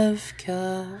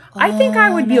 I think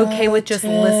I would be okay with just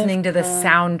listening to the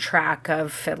soundtrack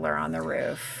of Fiddler on the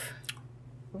Roof.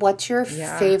 What's your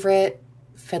favorite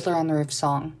Fiddler on the Roof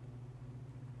song?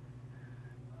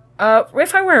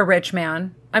 If I Were a Rich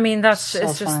Man. I mean, it's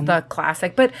just fun. The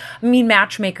classic. But, I mean,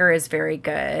 Matchmaker is very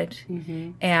good.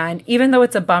 And even though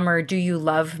it's a bummer, Do You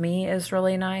Love Me is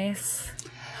really nice.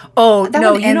 Oh,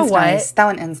 no, you know what? Nice. That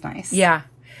one ends nice. Yeah.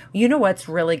 You know what's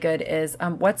really good is,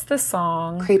 what's the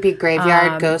song? Creepy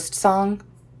Graveyard Ghost Song?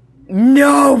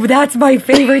 No, that's my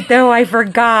favorite, though. I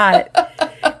forgot.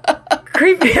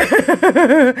 Creepy. This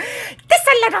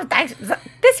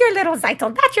your little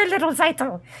Zeitel. That's your little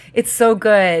Zeitel. It's so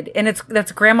good. And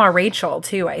that's Grandma Rachel,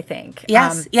 too, I think.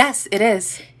 Yes, yes, it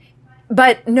is.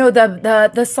 But no,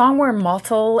 the song where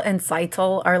Mottel and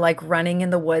Zeitel are like running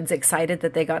in the woods excited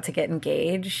that they got to get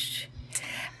engaged.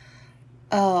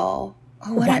 Oh.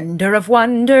 Wonder of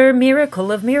wonder,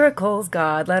 miracle of miracles,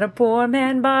 God let a poor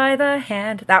man by the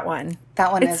hand. That one.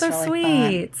 That one it's is so really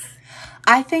sweet. Fun.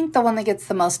 I think the one that gets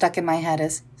the most stuck in my head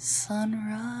is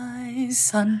sunrise,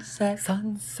 sunset.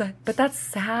 But that's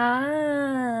sad.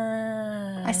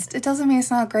 It doesn't mean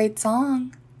it's not a great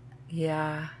song.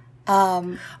 Yeah.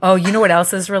 Oh, you know what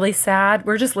else is really sad?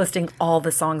 We're just listing all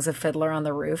the songs of Fiddler on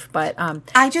the Roof, but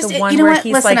the one where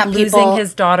he's Listen like up, losing people.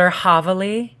 his daughter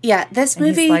Havali. Yeah, this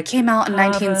movie came out in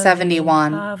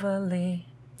 1971. Havali.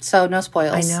 So no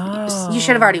spoils. I know. You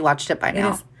should have already watched it by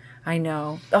now. I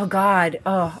know. Oh, God.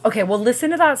 Oh, okay. We'll listen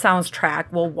to that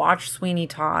soundtrack. We'll watch Sweeney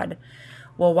Todd.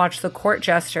 We'll watch The Court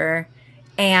Jester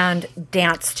and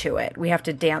dance to it. We have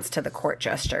to dance to The Court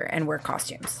Jester and wear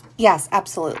costumes. Yes,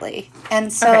 absolutely.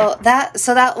 And so that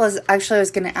was actually, I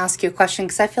was going to ask you a question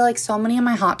because I feel like so many of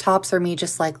my hot tops are me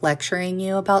just like lecturing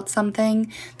you about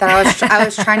something that I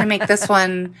was trying to make this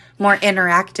one more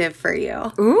interactive for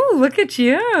you. Ooh, look at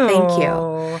you. Thank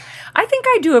you. I think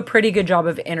I do a pretty good job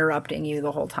of interrupting you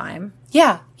the whole time.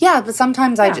 Yeah, but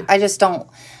sometimes I just don't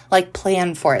like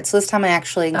plan for it. So this time I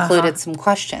actually included some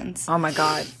questions. Oh my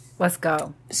God. Let's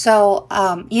go. So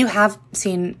you have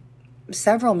seen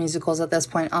several musicals at this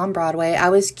point on Broadway. I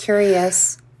was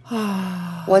curious,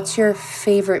 what's your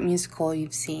favorite musical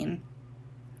you've seen?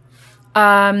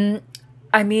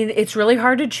 I mean, it's really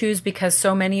hard to choose because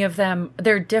so many of them,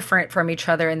 they're different from each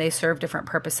other and they serve different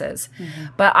purposes.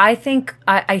 But I think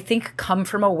Come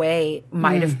From Away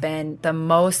might have been the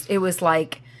most, it was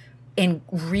like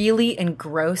really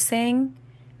engrossing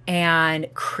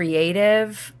and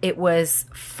creative. It was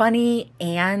funny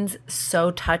and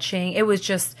so touching. It was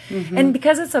just, and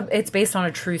because it's based on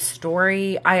a true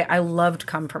story, I loved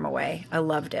Come From Away. I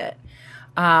loved it.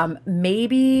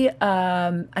 Maybe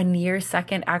a near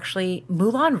second, actually,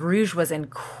 Moulin Rouge was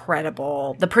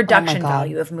incredible. The production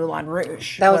value of Moulin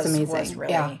Rouge was amazing. Was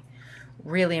really,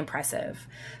 really impressive.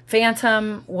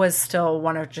 Phantom was still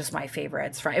one of just my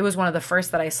favorites. It was one of the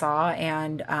first that I saw,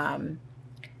 and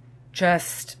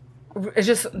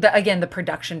again, the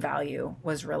production value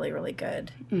was really, really good.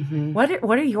 What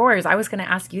are yours? I was going to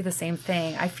ask you the same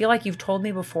thing. I feel like you've told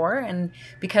me before, and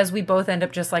because we both end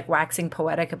up just like waxing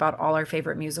poetic about all our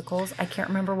favorite musicals, I can't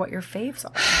remember what your faves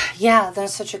are. Yeah,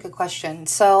 that's such a good question.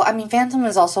 So, I mean, Phantom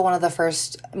was also one of the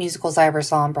first musicals I ever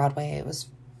saw on Broadway. It was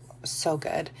so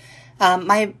good.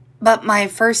 But my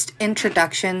first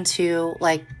introduction to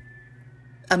like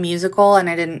a musical, and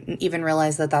I didn't even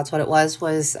realize that that's what it was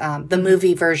the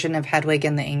movie version of Hedwig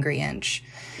and the Angry Inch.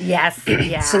 Yes,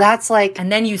 yeah. So that's like...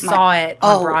 And then you saw it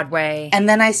on Broadway. And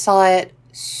then I saw it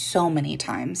so many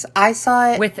times. I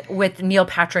saw it... With Neil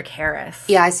Patrick Harris.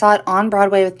 Yeah, I saw it on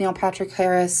Broadway with Neil Patrick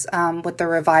Harris with the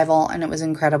revival, and it was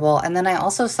incredible. And then I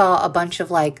also saw a bunch of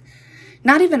like...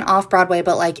 Not even off-Broadway,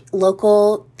 but like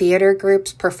local theater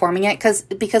groups performing it.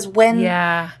 Because when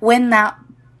that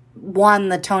won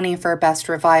the Tony for Best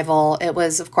Revival, it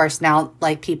was, of course, now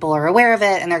like people are aware of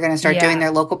it and they're going to start doing their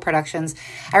local productions.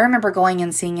 I remember going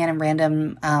and seeing it in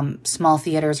random small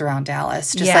theaters around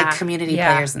Dallas, just like community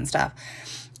players and stuff.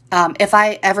 If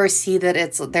I ever see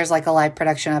that there's like a live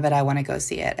production of it, I want to go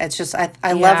see it. It's just,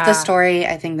 I love the story.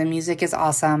 I think the music is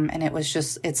awesome. And it was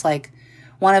just, it's like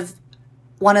one of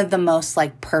the most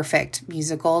like perfect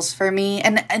musicals for me.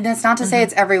 And it's not to say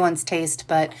it's everyone's taste,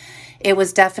 but it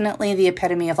was definitely the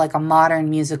epitome of like a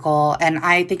modern musical. And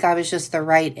I think I was just the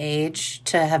right age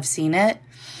to have seen it.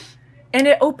 And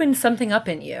it opened something up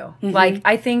in you. Like,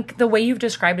 I think the way you've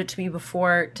described it to me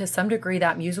before, to some degree,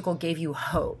 that musical gave you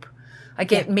hope.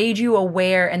 Like, it made you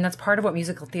aware, and that's part of what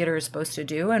musical theater is supposed to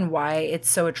do and why it's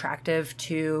so attractive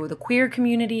to the queer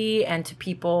community and to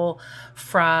people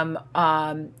from,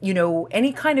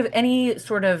 any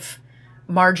sort of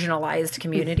marginalized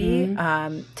community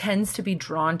tends to be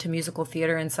drawn to musical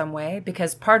theater in some way,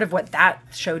 because part of what that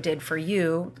show did for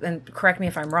you, and correct me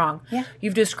if I'm wrong,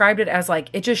 you've described it as like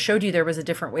it just showed you there was a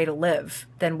different way to live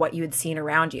than what you had seen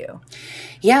around you.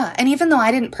 Yeah, and even though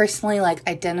I didn't personally like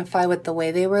identify with the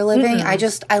way they were living,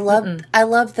 I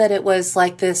loved that it was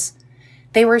like this.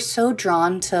 They were so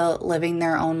drawn to living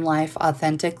their own life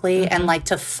authentically and like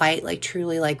to fight, like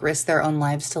truly like risk their own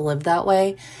lives to live that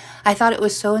way. I thought it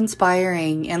was so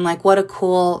inspiring and like what a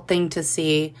cool thing to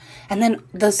see. And then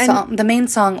the main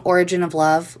song, Origin of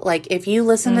Love, like if you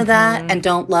listen to that and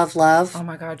don't love love. Oh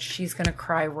my God, she's going to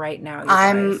cry right now.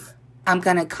 I'm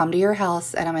going to come to your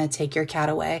house and I'm going to take your cat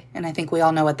away. And I think we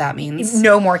all know what that means.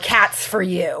 No more cats for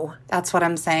you. That's what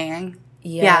I'm saying.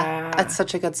 Yeah, that's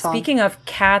such a good song. Speaking of,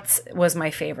 Cats was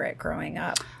my favorite growing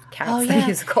up. Cats, the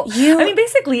musical. I mean,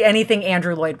 basically anything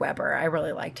Andrew Lloyd Webber. I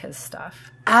really liked his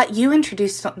stuff. You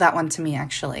introduced that one to me,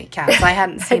 actually, Cats. I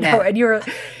hadn't seen it.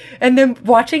 And then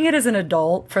watching it as an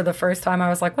adult for the first time, I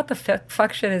was like, what the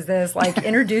fuck shit is this? Like,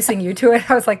 introducing you to it,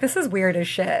 I was like, this is weird as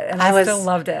shit. And I still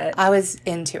loved it. I was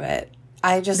into it.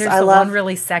 There's one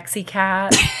really sexy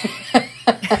cat.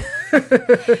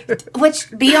 Which,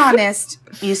 be honest,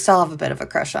 you still have a bit of a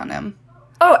crush on him.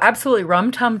 Oh, absolutely.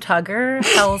 Rum Tum Tugger?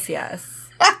 Hells yes.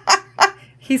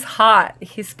 He's hot.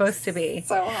 He's supposed to be.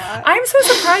 So hot. I'm so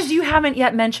surprised you haven't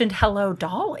yet mentioned Hello,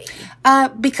 Dolly.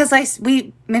 Because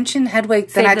we mentioned Hedwig,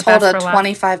 then I told a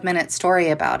 25-minute story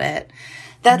about it.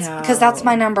 Because that's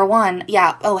my number one.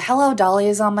 Yeah. Oh, Hello, Dolly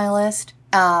is on my list.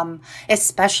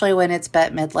 Especially when it's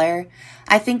Bette Midler.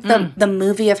 I think the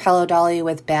movie of Hello, Dolly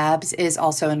with Babs is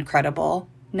also incredible.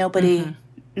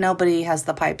 Nobody has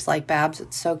the pipes like Babs.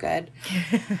 It's so good.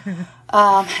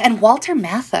 And Walter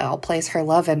Matthau plays her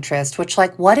love interest, which,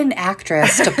 like, what an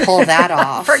actress to pull that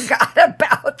off. Forgot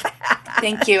about that.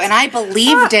 Thank you. And I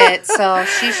believed it, so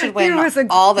she should win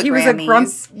all the Grammys. He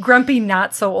was a grumpy,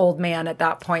 not-so-old man at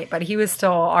that point, but he was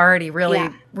still already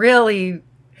really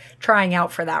trying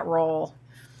out for that role.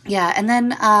 Yeah, and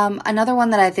then another one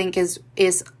that I think is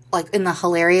like in the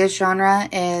hilarious genre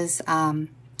is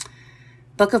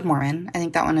Book of Mormon. I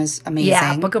think that one is amazing.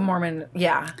 Yeah, Book of Mormon,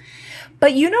 yeah.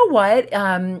 But you know what?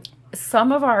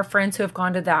 Some of our friends who have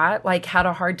gone to that like had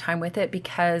a hard time with it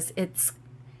because it's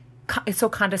so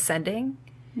condescending.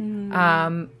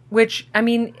 Which, I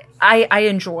mean, I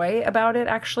enjoy about it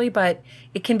actually, but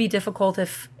it can be difficult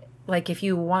if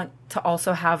you want to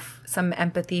also have some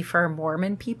empathy for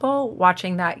Mormon people,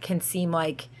 watching that can seem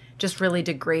like just really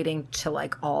degrading to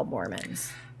like all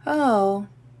Mormons. Oh.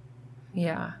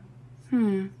 Yeah.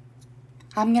 I'm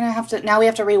gonna have to. Now we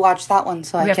have to rewatch that one,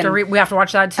 so we have to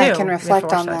watch that too. I can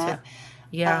reflect on that.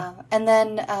 Yeah. And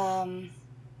then,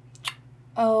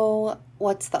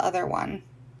 what's the other one?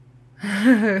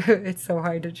 It's so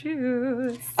hard to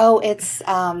choose. Oh, it's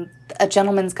A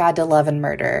Gentleman's Guide to Love and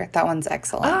Murder. That one's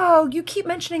excellent. Oh, you keep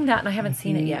mentioning that, and I haven't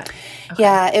seen it yet. Okay.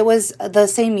 Yeah, it was the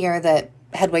same year that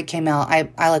Hedwig came out.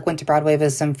 I like went to Broadway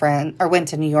with some friends, or went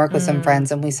to New York with some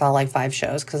friends, and we saw like 5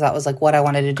 shows because that was like what I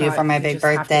wanted to do for my big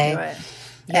birthday.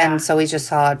 Yeah. And so we just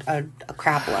saw a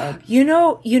crap load. You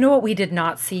know what we did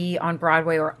not see on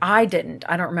Broadway, or I didn't.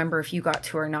 I don't remember if you got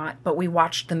to or not, but we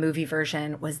watched the movie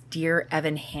version, was Dear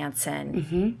Evan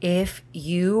Hansen. If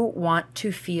you want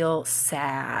to feel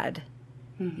sad,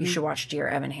 you should watch Dear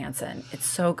Evan Hansen. It's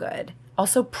so good.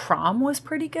 Also, Prom was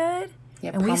pretty good.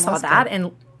 Yeah, and we saw that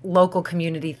in local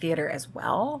community theater as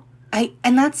well. I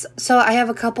have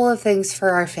a couple of things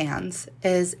for our fans.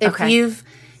 Is if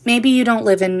maybe you don't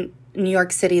live in New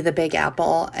York City, the Big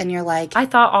Apple, and you're like... I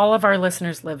thought all of our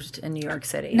listeners lived in New York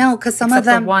City. No, because some of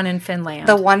them... the one in Finland.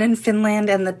 The one in Finland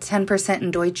and the 10%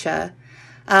 in Deutsche.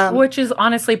 Which is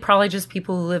honestly probably just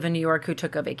people who live in New York who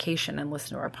took a vacation and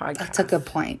listened to our podcast. That's a good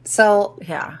point. So,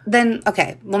 yeah. Then,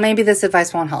 okay, well, maybe this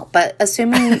advice won't help, but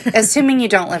assuming you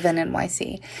don't live in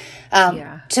NYC,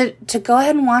 to go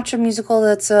ahead and watch a musical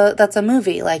that's a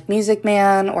movie, like Music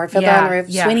Man or Fiddler on the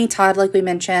Roof, Sweeney Todd, like we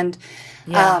mentioned.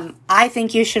 Yeah. I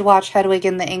think you should watch Hedwig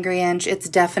and the Angry Inch. It's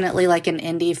definitely like an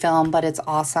indie film, but it's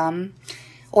awesome.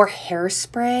 Or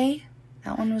Hairspray.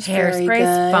 That one was very good.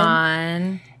 Hairspray's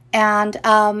fun.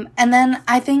 And then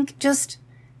I think just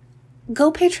go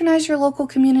patronize your local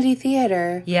community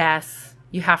theater. Yes,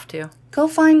 you have to. Go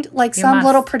find like some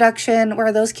little production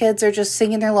where those kids are just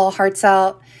singing their little hearts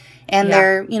out and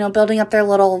they're, building up their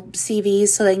little CVs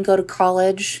so they can go to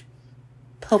college.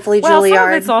 Hopefully Juilliard. Some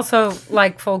of it's also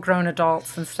like full-grown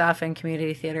adults and stuff in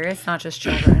community theater. It's not just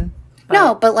children. But.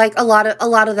 No, but like a lot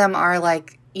of them are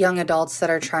like young adults that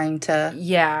are trying to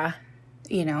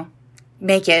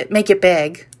make it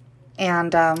big.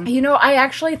 And I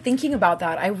actually, thinking about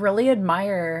that, I really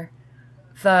admire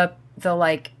the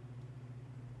like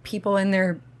people in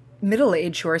their middle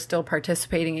age who are still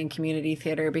participating in community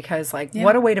theater, because like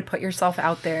what a way to put yourself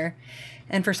out there,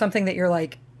 and for something that you're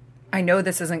like, I know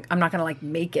this isn't, I'm not going to like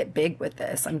make it big with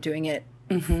this. I'm doing it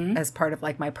as part of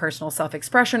like my personal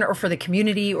self-expression, or for the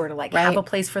community, or to like have a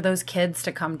place for those kids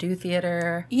to come do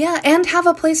theater. Yeah. And have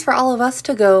a place for all of us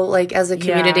to go like as a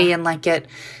community and like get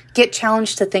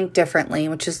challenged to think differently,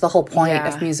 which is the whole point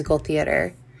of musical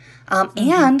theater.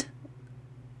 And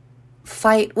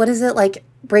fight, what is it, like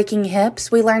breaking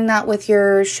hips? We learned that with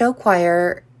your show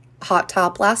choir hot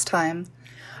top last time.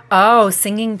 Oh,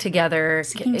 singing together.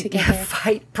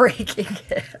 Fight breaking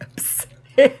hips.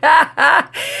 Is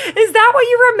that what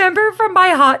you remember from my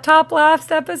Hot Top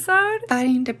Laughs episode?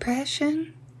 Fighting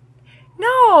depression?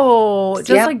 No.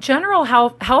 Just like general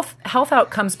health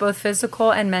outcomes, both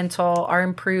physical and mental, are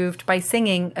improved by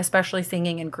singing, especially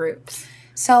singing in groups.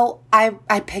 So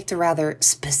I picked a rather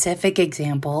specific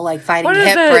example, like fighting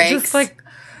hip breaks. Just like,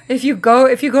 If you go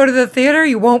to the theater,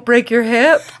 you won't break your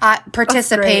hip?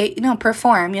 Participate.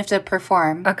 Perform. You have to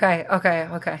perform. Okay.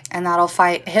 And that'll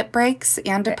fight hip breaks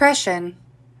and depression.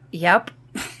 Yep.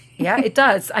 Yeah, it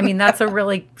does. I mean, that's a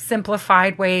really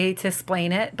simplified way to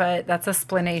explain it, but that's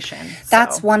explanation. So.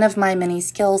 That's one of my many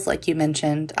skills, like you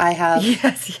mentioned. I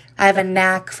have a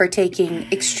knack for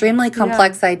taking extremely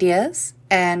complex ideas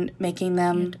and making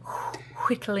them...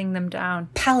 whittling them down.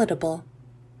 Palatable.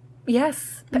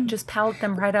 Yes, but just palate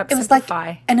them right up. It was like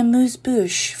an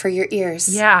amuse-bouche for your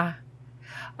ears. Yeah.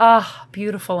 Oh,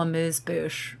 beautiful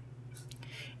amuse-bouche.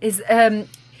 I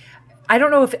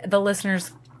don't know if the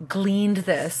listeners gleaned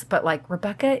this, but like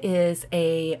Rebecca is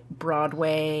a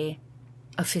Broadway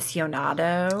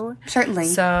aficionado. Certainly.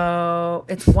 So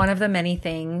it's one of the many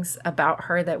things about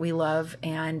her that we love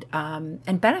and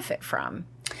benefit from.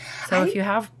 So if you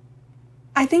have...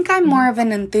 I think I'm more of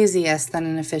an enthusiast than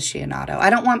an aficionado. I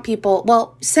don't want people...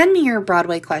 Well, send me your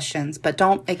Broadway questions, but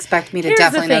don't expect me to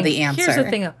definitely know the answer. Here's the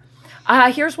thing.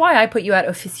 Here's why I put you at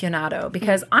aficionado,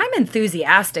 because I'm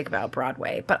enthusiastic about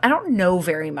Broadway, but I don't know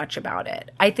very much about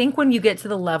it. I think when you get to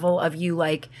the level of you,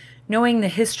 like, knowing the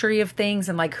history of things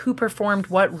and, like, who performed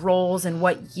what roles and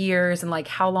what years and, like,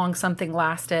 how long something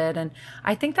lasted, and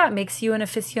I think that makes you an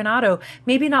aficionado.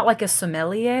 Maybe not like a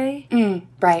sommelier.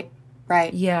 Right.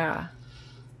 Yeah.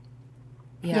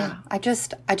 I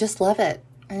just love it.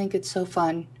 I think it's so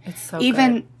fun. It's so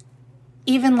good.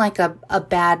 Even like a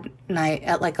bad night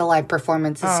at like a live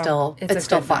performance is still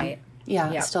fun. Night.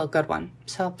 Yeah, it's still a good one.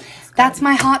 So that's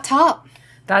my hot top.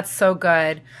 That's so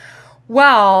good.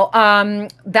 Well,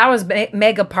 that was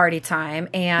mega party time,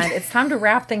 and it's time to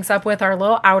wrap things up with our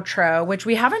little outro, which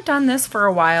we haven't done this for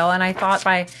a while. And I thought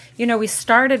we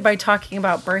started by talking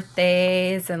about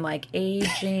birthdays and like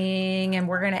aging, and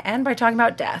we're going to end by talking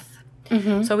about death.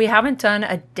 Mm-hmm. So we haven't done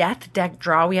a death deck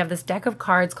draw. We have this deck of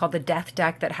cards called the death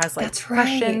deck that has like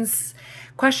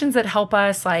questions that help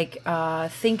us like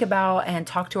think about and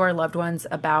talk to our loved ones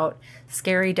about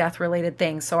scary death-related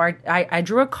things. So I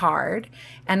drew a card,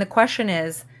 and the question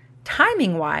is,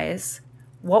 timing-wise,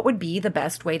 what would be the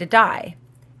best way to die?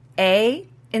 A,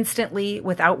 instantly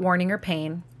without warning or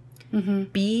pain. Mm-hmm.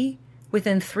 B,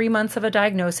 within 3 months of a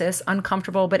diagnosis,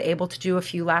 uncomfortable but able to do a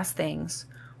few last things.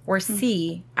 Or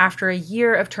C, after a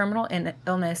year of terminal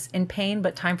illness, in pain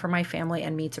but time for my family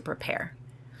and me to prepare.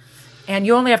 And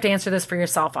you only have to answer this for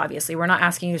yourself, obviously. We're not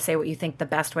asking you to say what you think the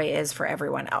best way is for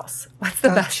everyone else. What's the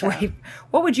best way?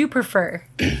 What would you prefer?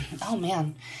 Oh,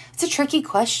 man. It's a tricky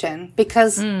question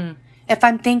because if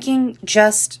I'm thinking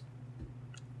just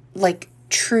like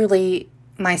truly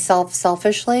myself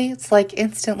selfishly, it's like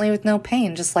instantly with no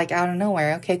pain, just like out of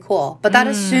nowhere. Okay, cool. But that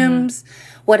assumes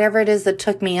whatever it is that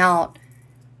took me out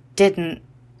didn't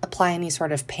apply any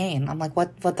sort of pain. I'm like,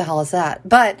 what the hell is that?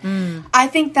 But I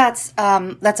think that's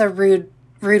a rude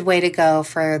way to go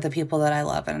for the people that I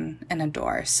love and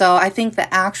adore. So I think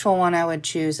the actual one I would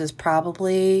choose is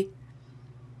probably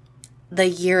the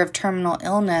year of terminal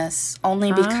illness,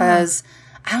 only because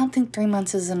I don't think 3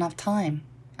 months is enough time.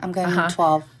 I'm going to need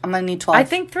 12. I'm going to need 12. I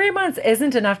think 3 months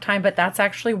isn't enough time, but that's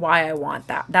actually why I want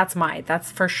that.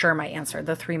 That's for sure my answer,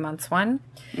 the 3 months one.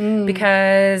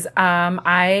 Because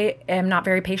I am not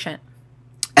very patient.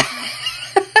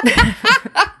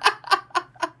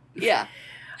 Yeah.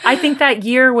 I think that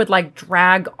year would like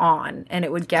drag on, and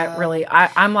it would get really,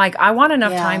 I'm like, I want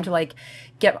enough time to like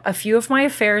get a few of my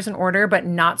affairs in order, but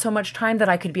not so much time that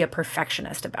I could be a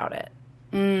perfectionist about it.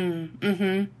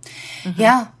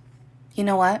 Yeah. You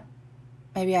know what?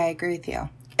 Maybe I agree with you.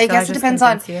 I guess it depends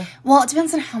on, well, it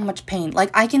depends on how much pain.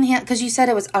 Like I can because you said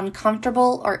it was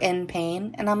uncomfortable or in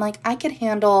pain. And I'm like, I could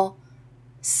handle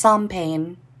some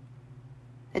pain.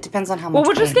 It depends on how much pain. Well,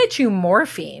 we'll just get you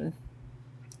morphine.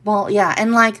 Well, yeah.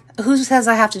 And like, who says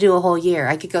I have to do a whole year?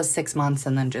 I could go 6 months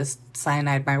and then just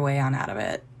cyanide my way on out of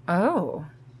it. Oh.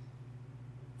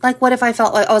 Like, what if I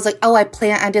felt like, I was like,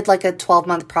 I did like a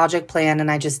 12-month project plan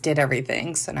and I just did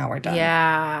everything. So now we're done.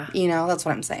 Yeah. You know, that's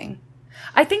what I'm saying.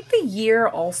 I think the year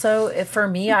also, for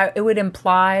me, it would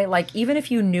imply, like, even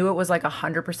if you knew it was like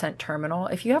 100% terminal,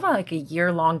 if you have like a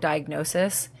year-long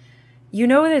diagnosis, you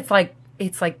know that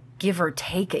it's like give or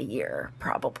take a year,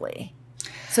 probably.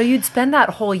 So you'd spend that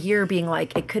whole year being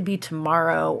like, it could be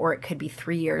tomorrow or it could be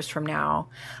 3 years from now.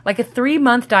 Like a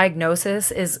 3-month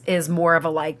diagnosis is more of a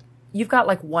like, you've got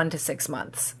like 1 to 6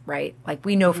 months, right? Like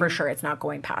we know for sure it's not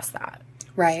going past that.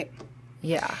 Right.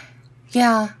 Yeah.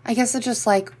 Yeah. I guess it's just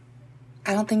like,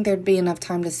 I don't think there'd be enough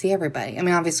time to see everybody. I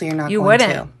mean, obviously you're not you going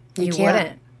wouldn't. to. You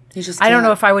wouldn't. You just can't. I don't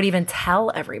know if I would even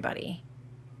tell everybody.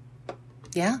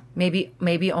 Yeah.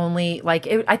 Maybe only like,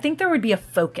 I think there would be a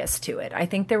focus to it. I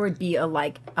think there would be a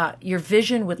like, your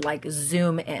vision would like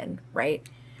zoom in, right?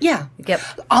 Yeah.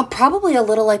 Probably a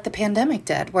little like the pandemic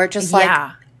did, where it just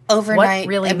like overnight, what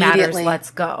really matters, let's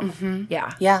go. Mm-hmm.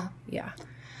 Yeah. Yeah. Yeah.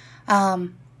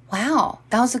 Wow.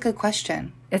 That was a good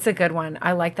question. It's a good one.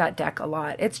 I like that deck a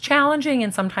lot. It's challenging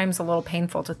and sometimes a little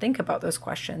painful to think about those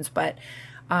questions, but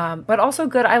also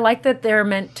good. I like that they're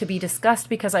meant to be discussed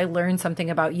because I learned something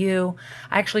about you.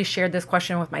 I actually shared this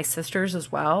question with my sisters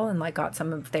as well and like got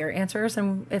some of their answers,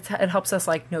 and it helps us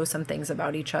like know some things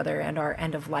about each other and our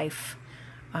end of life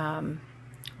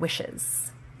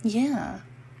wishes. Yeah.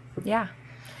 Yeah.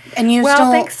 And you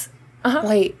thanks.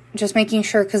 Wait, just making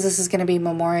sure, because this is going to be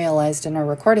memorialized in our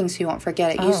recording, so you won't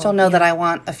forget it. You still know that I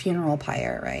want a funeral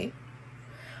pyre, right?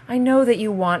 I know that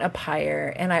you want a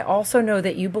pyre, and I also know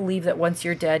that you believe that once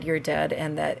you're dead,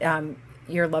 and that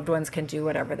your loved ones can do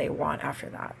whatever they want after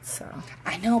that. So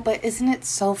I know, but isn't it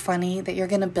so funny that you're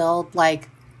going to build like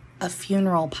a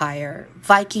funeral pyre,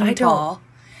 Viking tall?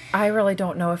 I really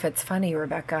don't know if it's funny,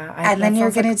 Rebecca. And then you're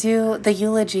going to do the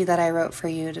eulogy that I wrote for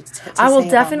you to I will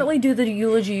definitely do the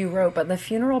eulogy you wrote, but the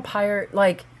funeral pyre,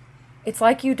 like, it's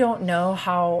like you don't know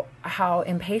how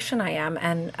impatient I am,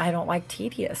 and I don't like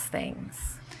tedious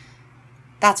things.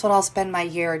 That's what I'll spend my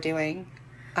year doing.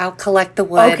 I'll collect the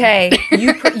wood. Okay,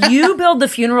 you build the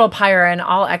funeral pyre, and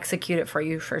I'll execute it for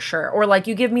you for sure. Or like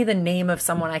you give me the name of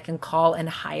someone I can call and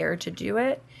hire to do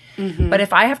it. But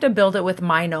if I have to build it with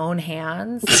mine own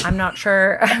hands, I'm not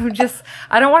sure.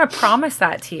 I don't want to promise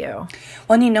that to you.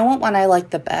 Well, and you know what one I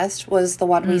liked the best was the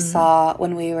one we saw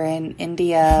when we were in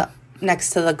India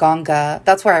next to the Ganga.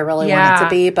 That's where I really wanted to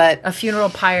be, but a funeral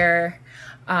pyre.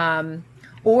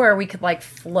 Or we could like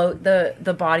float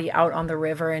the body out on the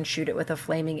river and shoot it with a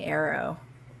flaming arrow.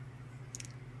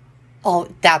 Oh,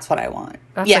 that's what I want.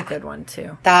 That's a good one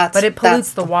too. But it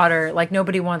pollutes the water. Like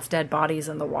nobody wants dead bodies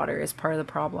in the water is part of the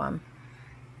problem.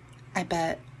 I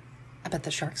bet the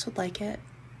sharks would like it.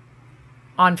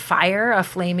 On fire, a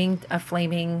flaming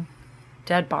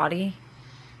dead body.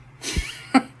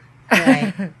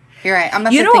 Right. You're right. I'm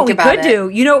going to think about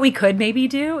it. You know what we could maybe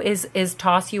do is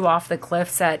toss you off the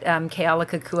cliffs at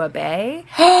Kealakekua Bay,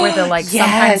 where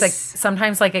the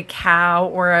sometimes a cow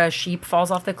or a sheep falls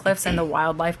off the cliffs and the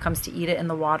wildlife comes to eat it in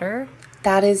the water.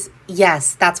 That's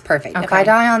perfect. Okay. If I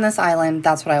die on this island,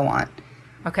 that's what I want.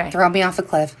 Okay. Throw me off a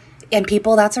cliff. And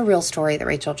people, that's a real story that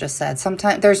Rachel just said.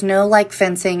 Sometimes there's no like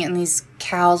fencing, and these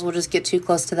cows will just get too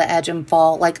close to the edge and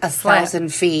fall like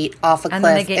 1,000 feet off a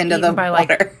cliff into the water.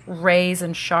 Like rays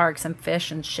and sharks and fish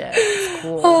and shit. It's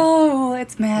cool. Oh,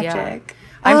 it's magic. Yeah.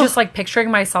 I'm just like picturing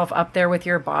myself up there with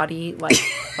your body, like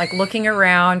looking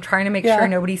around, trying to make sure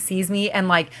nobody sees me, and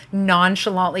like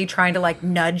nonchalantly trying to like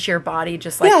nudge your body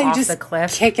just like off the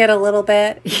cliff. Kick it a little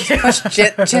bit. Just push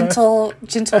gentle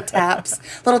taps,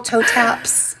 little toe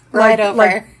taps. Right over.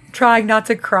 Like trying not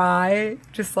to cry.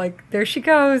 Just like, there she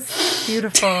goes.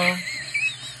 Beautiful.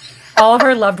 All of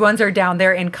her loved ones are down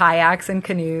there in kayaks and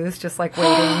canoes, just like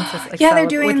waiting. They're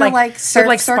doing the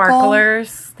surf circle.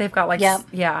 Sparklers. They've got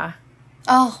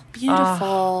Oh, beautiful.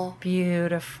 Oh,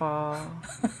 beautiful. All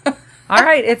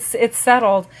right, it's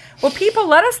settled. Well, people,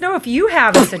 let us know if you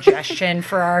have a suggestion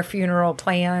for our funeral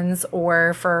plans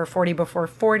or for 40 before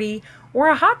 40 or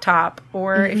a hot top,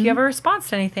 or if you have a response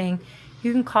to anything.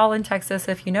 You can call and text us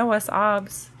if you know us,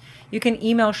 obs. You can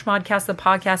email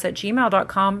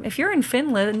schmodcastthepodcast@gmail.com. If you're in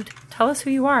Finland, tell us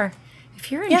who you are.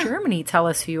 If you're in Germany, tell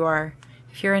us who you are.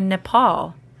 If you're in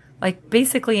Nepal, like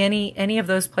basically any of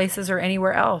those places or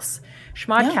anywhere else.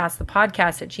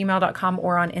 schmodcastthepodcast@gmail.com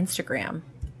or on Instagram.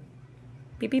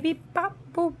 Beep, beep, beep, bop,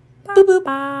 boop, bop, boop,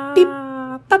 bop. beep,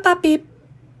 bop, bop, beep.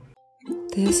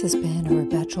 This has been a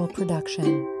Rebetchel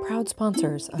production. Proud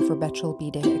sponsors of Rebetchel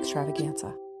B-Day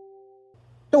Extravaganza.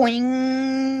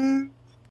 Doing.